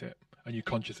notice it and you're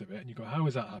conscious of it, and you go, how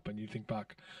has that happened? You think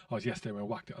back, it was yesterday when I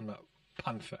whacked it on that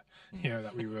panther, you know,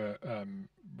 that we were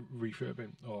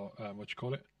refurbing, or what do you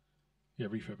call it? Yeah,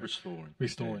 refurbing.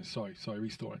 Restoring. Yeah. Sorry,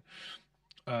 restoring.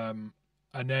 And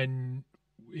then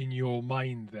in your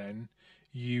mind, then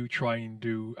you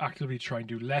actively try and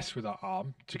do less with that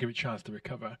arm to give it a chance to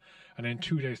recover. And then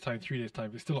 2 days time, 3 days time,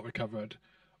 if it's still not recovered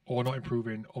or not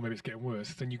improving, or maybe it's getting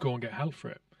worse, then you go and get help for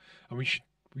it. And we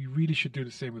really should do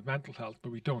the same with mental health,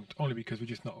 but we don't, only because we're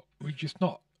just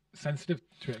not sensitive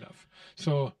to it enough.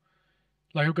 So,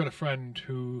 like, I've got a friend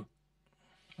who,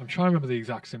 I'm trying to remember the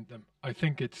exact symptom. I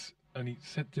think and he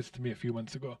sent this to me a few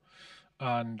months ago,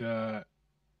 and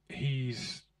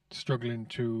he's struggling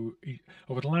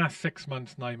over the last 6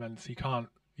 months, 9 months,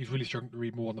 he's really struggling to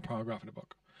read more than the paragraph in a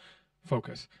book.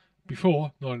 Focus.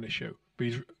 Before, not an issue, but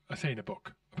I say in a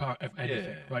book, apart of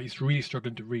anything, right? He's really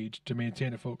struggling to read, to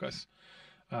maintain a focus.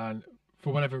 And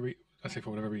for whatever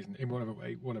reason, in whatever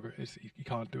way, whatever it is, he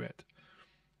can't do it.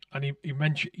 And he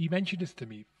mentioned this to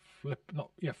me,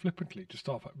 flippantly, just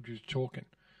talking.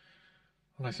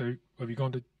 And I said, have you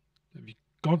gone to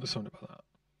someone about that?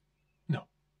 No.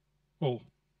 Well,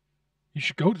 you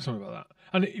should go to someone about that.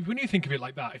 And when you think of it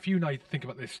like that, if you and I think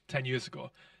about this 10 years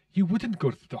ago, you wouldn't go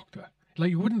to the doctor.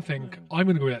 Like, you wouldn't think, I'm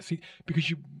going to go to that seat, because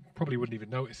you probably wouldn't even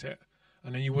notice it.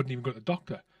 And then you wouldn't even go to the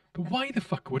doctor. But why the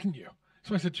fuck wouldn't you?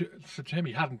 So I said to him,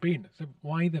 he hadn't been. I said,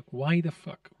 why the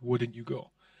fuck wouldn't you go?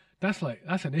 That's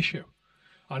an issue.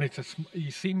 And it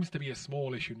seems to be a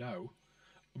small issue now.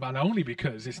 And only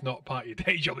because it's not part of your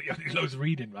day job that you have to do loads of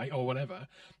reading, right? Or whatever.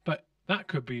 But that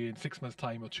could be in 6 months'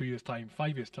 time, or 2 years' time,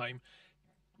 5 years' time,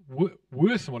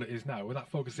 worse than what it is now, with that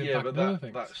focusing back on other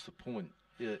things. That's the point.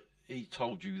 Yeah, he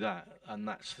told you that, and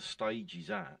that's the stage he's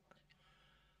at.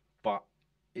 But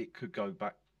it could go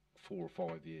back 4 or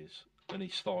 5 years. And he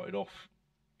started off,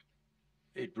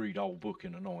 he'd read a whole book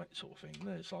in a night, sort of thing.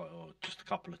 There's like, just a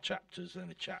couple of chapters, then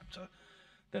a chapter,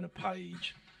 then a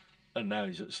page. And now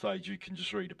he's at the stage you can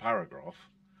just read a paragraph.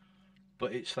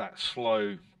 But it's that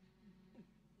slow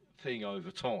thing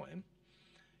over time.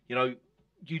 You know,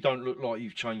 you don't look like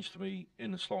you've changed to me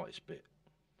in the slightest bit,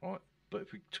 right? But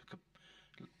if we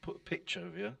put a picture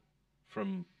of you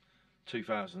from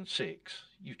 2006,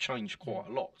 you've changed quite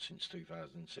a lot since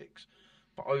 2006.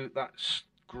 But that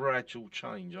gradual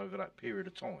change over that period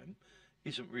of time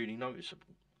isn't really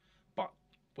noticeable. But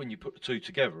when you put the two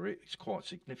together, it's quite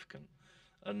significant.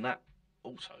 And that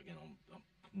also, again, I'm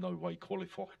no way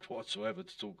qualified whatsoever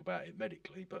to talk about it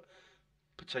medically, but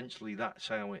potentially that's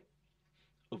how it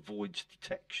avoids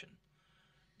detection,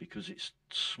 because it's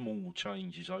small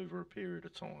changes over a period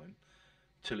of time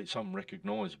till it's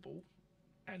unrecognisable,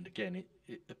 and again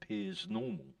it appears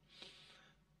normal.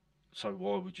 So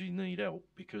why would you need help?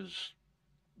 Because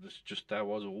that's just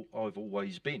how I've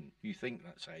always been. You think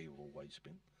that's how you've always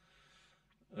been,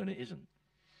 and it isn't.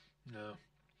 No,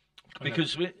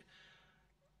 because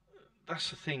that's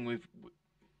the thing with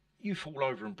you fall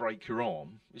over and break your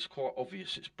arm. It's quite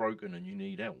obvious it's broken and you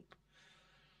need help.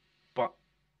 But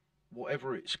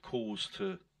whatever it's caused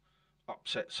to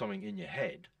upset something in your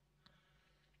head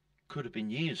could have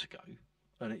been years ago,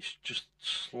 and it's just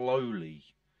slowly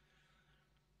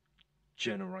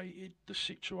generated the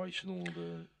situation or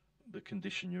the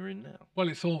condition you're in now. Well,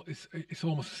 it's almost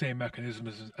the same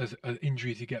mechanism as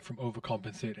injuries you get from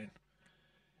overcompensating.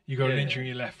 You got an injury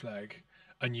in your left leg,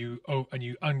 and you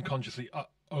unconsciously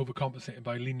overcompensating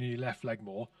by leaning your left leg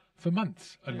more for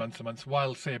months and months and months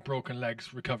while, say, a broken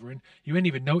leg's recovering. You ain't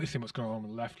even noticing what's going on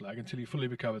with the left leg until you fully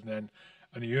recovered, and then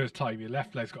in a year's time, your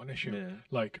left leg's got an issue. Yeah.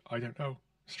 Like, I don't know,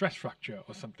 stress fracture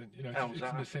or something. You know, How's it's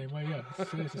that? in the same way. Yeah,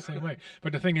 it's the same way.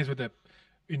 But the thing is,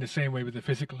 in the same way with the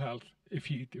physical health, if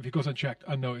it goes unchecked,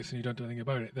 unnoticed, and you don't do anything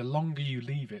about it, the longer you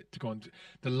leave it to go on,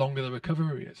 the longer the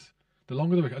recovery is. The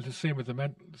longer the same with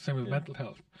mental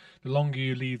health. The longer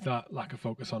you leave that lack of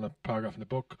focus on a paragraph in the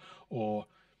book, or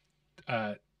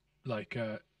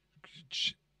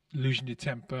losing your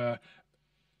temper,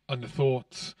 under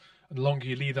thoughts, and the longer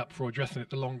you leave that before addressing it,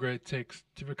 the longer it takes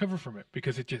to recover from it,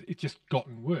 because it's just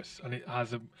gotten worse, and it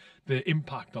has the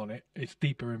impact on it. It's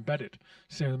deeper embedded.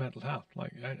 Same with mental health.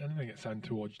 Like anything that's down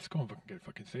towards, just go and fucking get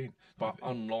fucking seen. But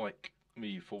unlike me,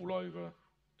 you fall over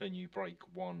and you break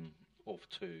one of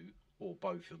two or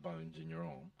both the bones in your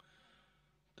arm,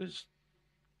 there's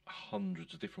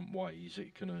hundreds of different ways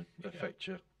it can affect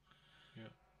you. Yeah.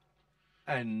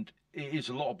 And it is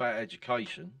a lot about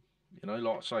education. You know,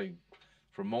 like I say,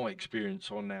 from my experience,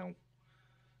 I now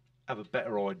have a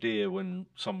better idea when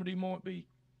somebody might be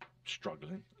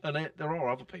struggling. And there are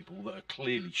other people that are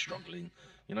clearly struggling.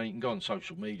 You know, you can go on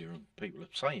social media and people are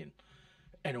saying,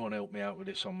 anyone help me out with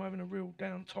this, I'm having a real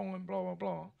down time, blah, blah,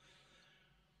 blah.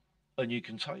 And you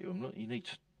can say to them, look, you need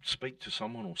to speak to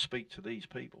someone or speak to these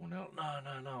people. And they're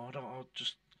like, no,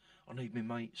 I need my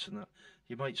mates and that.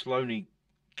 Your mates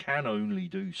can only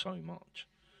do so much.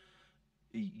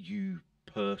 You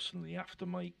personally have to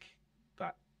make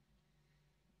that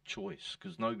choice,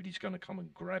 because nobody's going to come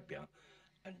and grab you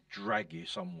and drag you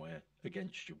somewhere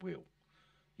against your will.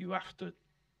 You have to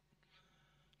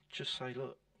just say,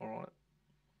 look, all right,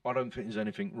 I don't think there's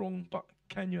anything wrong, but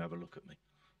can you have a look at me?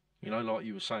 You know, like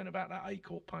you were saying about that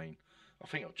ache or pain. I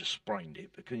think I've just sprained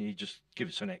it, but can you just give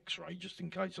us an x-ray just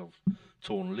in case I've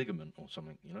torn a ligament or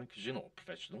something, you know, because you're not a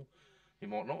professional. You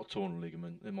might not have torn a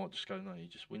ligament. They might just go, no, you're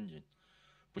just whinging.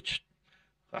 Which,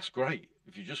 that's great.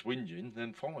 If you're just whinging,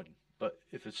 then fine. But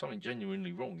if there's something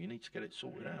genuinely wrong, you need to get it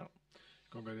sorted out.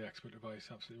 Go and go to the expert advice,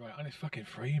 absolutely right. And it's fucking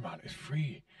free, man. It's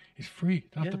free. It's free. You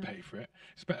don't have to pay for it.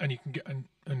 And you can get,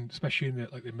 and especially in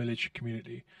the military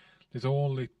community, there's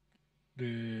all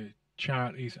the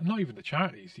charities, and not even the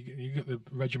charities. You get the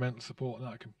regimental support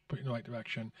and that can put you in the right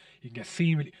direction. You can get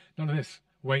seen really, none of this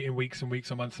waiting weeks and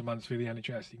weeks or months and months for the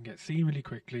NHS. You can get seen really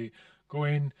quickly. Go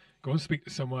and speak to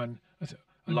someone.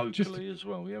 Locally as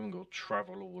well. You haven't got to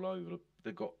travel all over.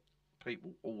 They've got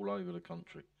people all over the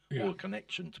country, or a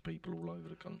connection to people all over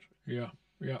the country. Yeah.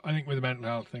 I think with the mental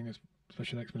health thing,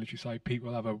 especially the ex-military side,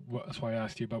 people have that's why I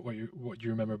asked you about what you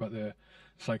remember about the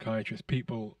psychiatrist.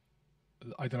 People,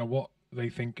 I don't know what they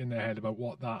think in their head about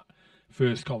what that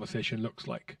first conversation looks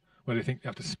like. Where they think they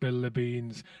have to spill the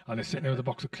beans, and they're sitting there with a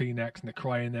box of Kleenex and they're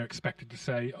crying. They're expected to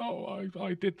say, "Oh,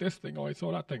 I did this thing. Oh, I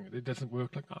saw that thing." It doesn't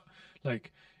work like that.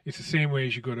 Like, it's the same way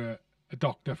as you go to a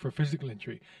doctor for a physical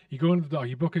injury. You go into the doctor,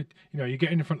 you book it. You know, you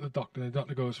get in front of the doctor, and the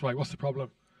doctor goes, "Right, what's the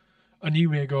problem?" And you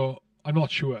may go, "I'm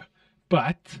not sure,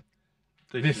 but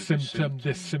this symptom,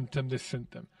 this symptom, this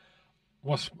symptom."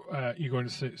 What's you're going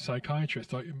to see a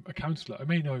psychiatrist or a counsellor? It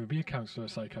may not even be a counsellor or a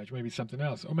psychiatrist, maybe something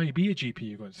else, or maybe a GP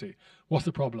you're going to see. What's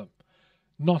the problem?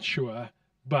 Not sure,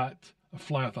 but a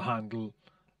fly off the handle.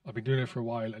 I've been doing it for a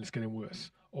while and it's getting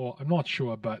worse. Or I'm not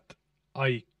sure, but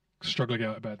I struggle to get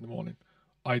out of bed in the morning.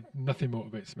 Nothing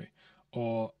motivates me.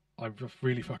 Or I'm just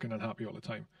really fucking unhappy all the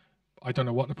time. I don't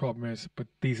know what the problem is, but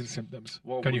these are the symptoms.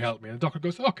 Can you help me? And the doctor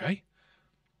goes, okay.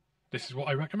 This is what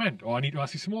I recommend. Or I need to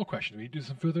ask you some more questions. We need to do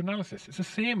some further analysis. It's the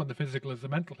same on the physical as the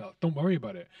mental health. Don't worry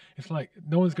about it. It's like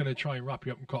no one's going to try and wrap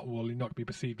you up in cotton wool and not be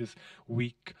perceived as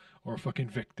weak or a fucking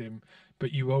victim.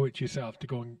 But you owe it to yourself to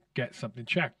go and get something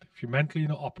checked. If you're mentally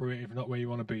not operating, if you're not where you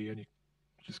want to be, and you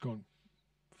just go and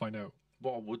find out.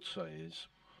 What I would say is,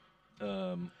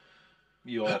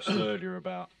 you asked earlier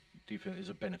about, do you think there's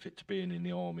a benefit to being in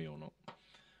the army or not?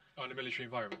 Oh, in the military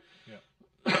environment, yeah.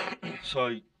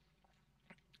 So,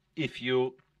 if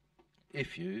you do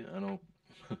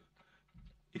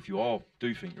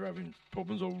think you're having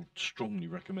problems, I would strongly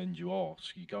recommend you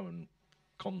ask. You go and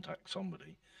contact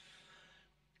somebody.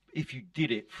 If you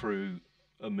did it through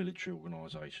a military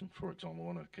organisation, for example, I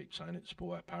want to keep saying it,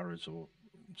 Sport Our Paras or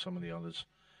some of the others,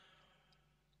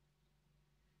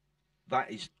 that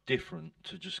is different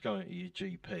to just going to your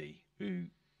GP, who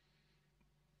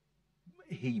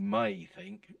he may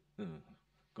think,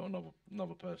 got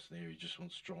another person here who just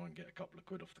wants to try and get a couple of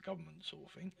quid off the government sort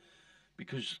of thing.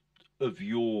 Because of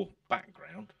your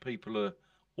background, people are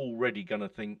already going to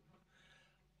think,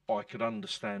 I could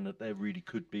understand that there really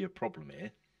could be a problem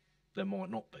here. There might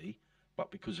not be,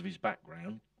 but because of his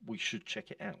background, we should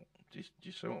check it out. Do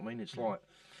you see what I mean? It's like,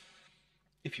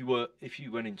 if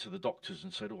you went into the doctors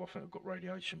and said, "Oh, I think I've got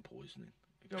radiation poisoning,"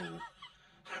 you go, "Well,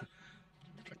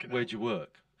 where do you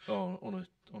work?" "Oh,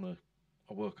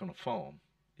 I work on a farm."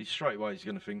 He's straight away he's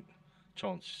going to think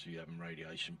chances of you having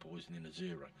radiation poisoning are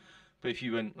zero. But if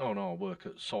you went, "Oh no, I work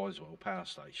at Sizewell Power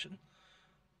Station,"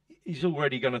 he's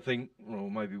already going to think, "Well,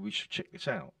 maybe we should check this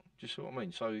out." Do you see what I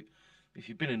mean? So, if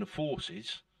you've been in the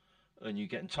forces and you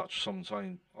get in touch with someone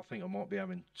saying, "I think I might be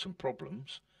having some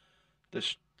problems,"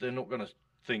 they're not going to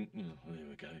think, "Oh, there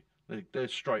we go." They're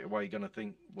straight away going to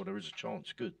think, "Well, there is a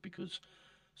chance, good," because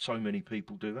so many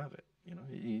people do have it. You know,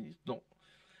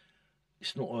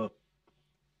 it's not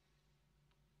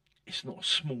a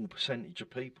small percentage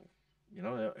of people. You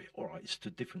know, all right, it's to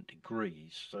different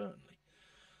degrees certainly,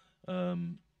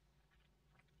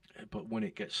 but when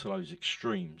it gets to those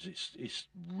extremes, it's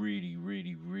really,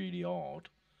 really, really hard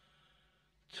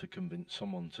to convince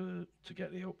someone to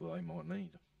get the help that they might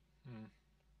need. Mm.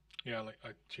 Yeah, like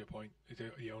to your point,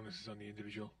 the onus is on the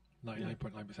individual.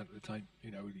 99.9% of the time,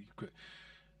 you know, you need to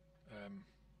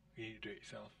do it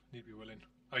yourself. You need to be willing.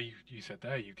 Oh, you said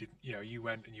there you didn't. You know, you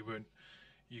went and you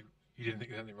didn't think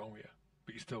there's anything wrong with you,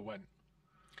 but you still went.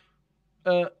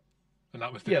 And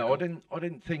that was difficult. Yeah. I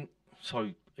didn't think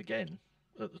so. Again,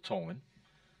 at the time,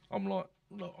 I'm like,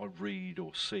 look, I read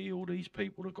or see all these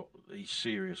people that got these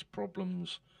serious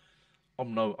problems.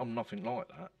 I'm nothing like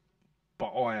that.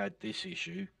 But I had this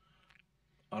issue,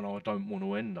 and I don't want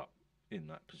to end up in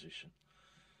that position.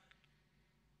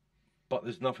 But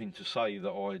there's nothing to say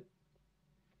that I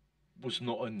was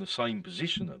not in the same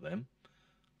position as them.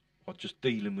 I'm just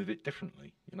dealing with it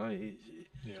differently. You know,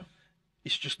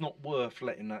 it's just not worth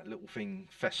letting that little thing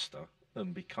fester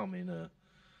and becoming a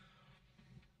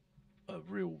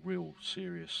real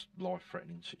serious,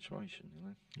 life-threatening situation.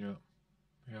 You know.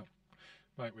 Yeah.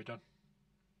 Right, we're done.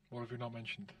 What have you not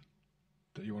mentioned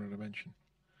that you wanted to mention?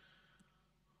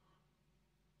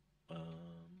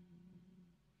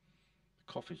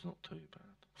 Coffee's not too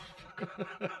bad.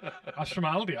 That's from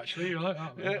Aldi, actually. You like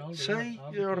that? Yeah, Aldi, see,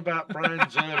 Aldi. you're on about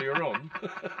brands earlier on.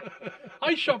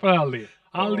 I shop at Aldi.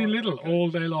 Aldi Lidl okay. all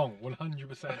day long,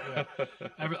 100%. Yeah,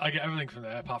 I get everything from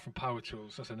there apart from power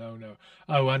tools. That's a no.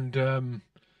 Oh, and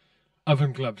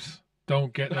oven gloves.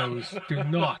 Don't get those. Do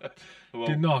not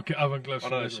get oven gloves. I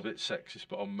from know it's Lidl. a bit sexist,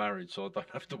 but I'm married, so I don't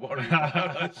have to worry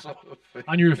about that sort of thing.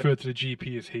 And you refer to the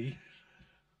GP as he.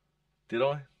 Did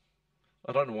I?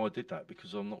 I don't know why I did that,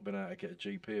 because I've not been able to get a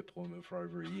GP appointment for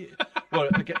over a year. Well,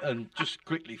 again, and just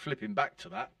quickly flipping back to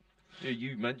that,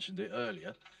 you mentioned it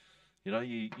earlier. You know,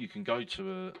 you can go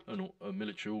to a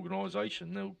military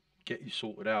organisation, they'll get you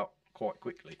sorted out quite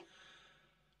quickly.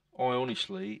 I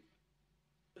honestly,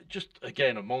 just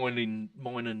again, a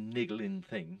minor niggling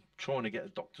thing, trying to get a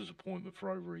doctor's appointment for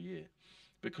over a year,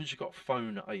 because you've got a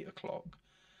phone at 8 o'clock.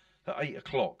 At 8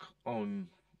 o'clock, I'm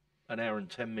an hour and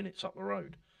 10 minutes up the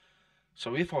road.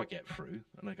 So if I get through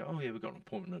and they go, "Oh yeah, we've got an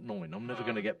appointment at 9," I'm never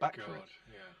going to get back for it.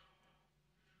 Yeah.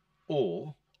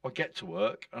 Or I get to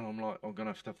work and I'm like, I'm going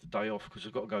to have the day off because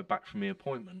I've got to go back from the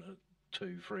appointment at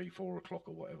 2, 3, 4 o'clock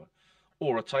or whatever.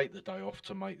 Or I take the day off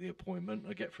to make the appointment.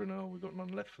 I get through and, "Oh, we've got none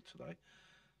left for today."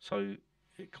 So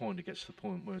it kind of gets to the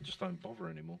point where I just don't bother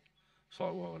anymore. It's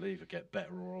like, well, I'll either get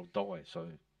better or I'll die. So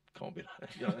can't be,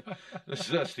 you know,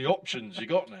 that's the options you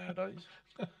got nowadays.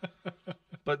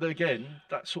 But again,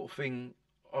 that sort of thing,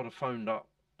 I'd have phoned up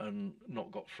and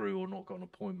not got through or not got an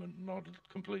appointment, and I'd have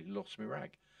completely lost my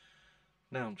rag.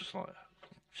 Now I'm just like,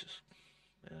 just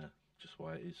the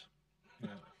way it is.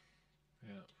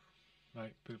 Yeah.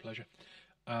 Right, bit of pleasure.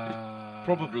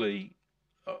 Probably,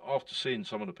 after seeing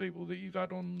some of the people that you've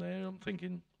had on there, I'm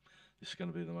thinking this is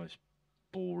going to be the most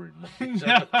boring one he's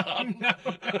ever done.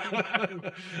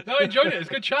 No, I enjoyed it. It's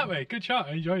a good chat, mate. Good chat.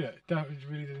 I enjoyed it.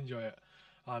 Really did enjoy it.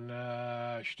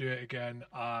 And should do it again,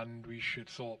 and we should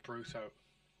sort Bruce out.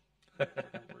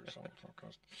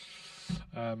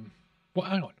 Well,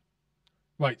 hang on.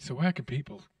 Right, so where can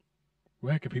people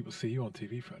see you on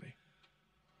TV, Freddie?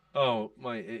 Oh,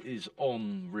 mate, it is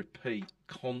on repeat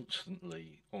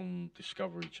constantly on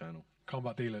Discovery Channel.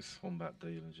 Combat Dealers. Combat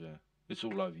Dealers, yeah. It's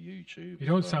all over YouTube. You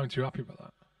don't sound too happy about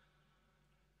that.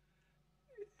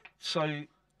 So,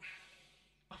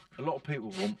 a lot of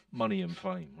people want money and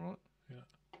fame, right? Yeah.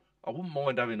 I wouldn't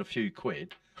mind having a few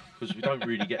quid, because we don't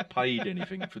really get paid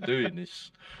anything for doing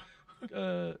this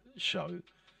show.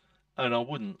 And I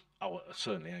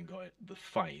certainly ain't got the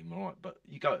fame, right? But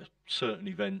you go to certain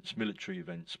events, military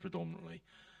events predominantly,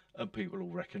 and people will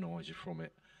recognise you from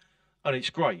it. And it's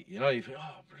great, you know, you think,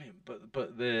 "Oh, brilliant."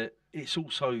 But it's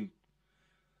also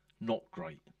not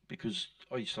great, because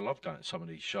I used to love going to some of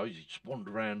these shows. You just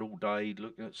wander around all day,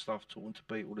 looking at stuff, talking to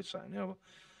people, this, that and the other.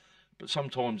 But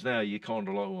sometimes now you're kind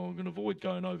of like, well, I'm going to avoid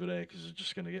going over there because it's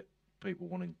just going to get people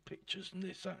wanting pictures and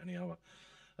this, that, and the other.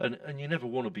 And you never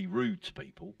want to be rude to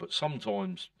people, but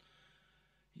sometimes,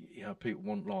 you know, people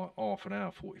want like half an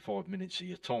hour, 45 minutes of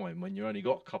your time when you only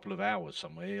got a couple of hours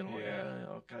somewhere. You're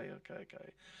like, okay.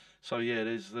 So yeah,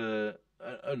 there's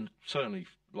and certainly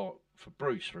like for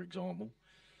Bruce, for example,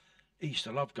 he used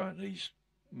to love going to these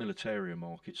militaria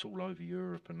markets all over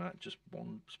Europe and that, just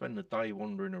spend the day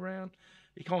wandering around.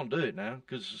 He can't do it now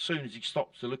because as soon as he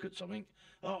stops to look at something,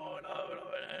 oh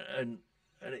no, and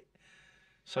it.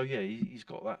 So yeah, he's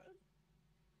got that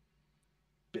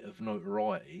bit of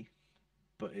notoriety,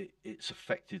 but it's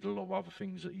affected a lot of other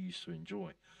things that he used to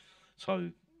enjoy. So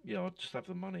yeah, I'd just have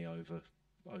the money over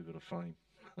the fame.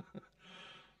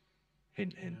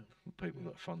 Hint, people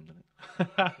that are funding it.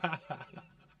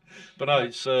 But no,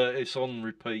 it's on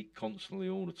repeat constantly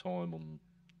all the time on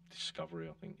Discovery,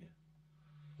 I think. Yeah.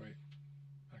 Great,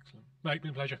 excellent, mate.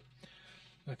 Been a pleasure.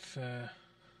 Let's do it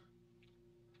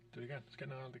again. Let's get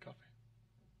an Aldi coffee.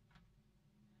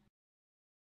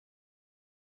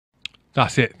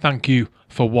 That's it. Thank you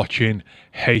for watching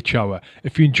H Hour.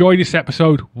 If you enjoyed this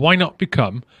episode, why not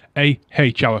become a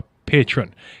H Hour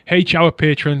patron? H Hour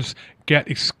patrons get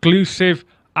exclusive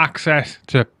access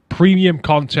to premium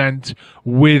content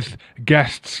with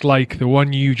guests like the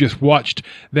one you just watched.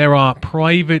 There are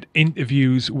private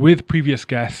interviews with previous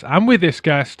guests and with this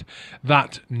guest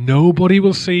that nobody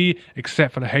will see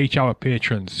except for the H Hour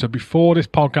patrons. So before this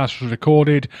podcast was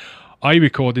recorded, I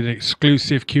recorded an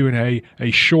exclusive Q&A,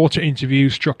 a shorter interview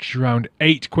structured around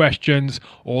 8 questions.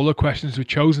 All the questions were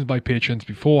chosen by patrons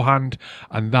beforehand,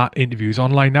 and that interview is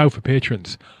online now for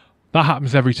patrons. That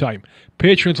happens every time.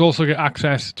 Patrons also get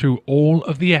access to all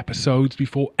of the episodes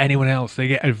before anyone else. They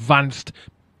get advanced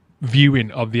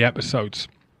viewing of the episodes.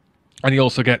 And you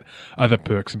also get other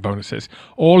perks and bonuses.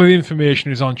 All of the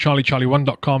information is on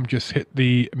charliecharlie1.com. Just hit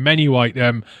the menu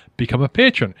item, become a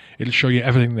patron. It'll show you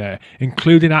everything there,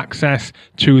 including access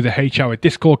to the H-Hour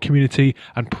Discord community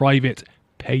and private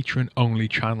patron-only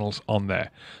channels on there.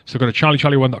 So go to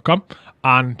charliecharlie1.com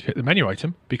and hit the menu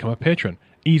item, become a patron.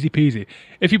 Easy peasy.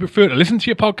 If you prefer to listen to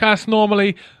your podcast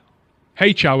normally,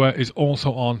 H-Hour is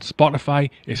also on Spotify,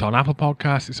 it's on Apple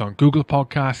Podcasts, it's on Google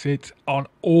Podcasts, it's on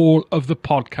all of the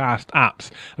podcast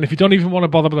apps. And if you don't even want to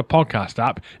bother with a podcast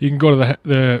app, you can go to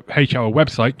the H-Hour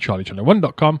website,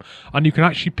 charliecharlie1.com, and you can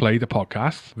actually play the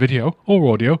podcast, video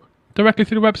or audio, directly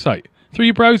through the website, through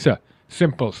your browser.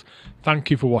 Simples. Thank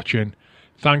you for watching.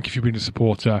 Thank you for being a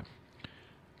supporter.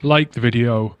 Like the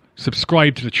video,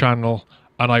 subscribe to the channel,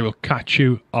 and I will catch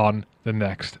you on the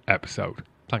next episode.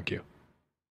 Thank you.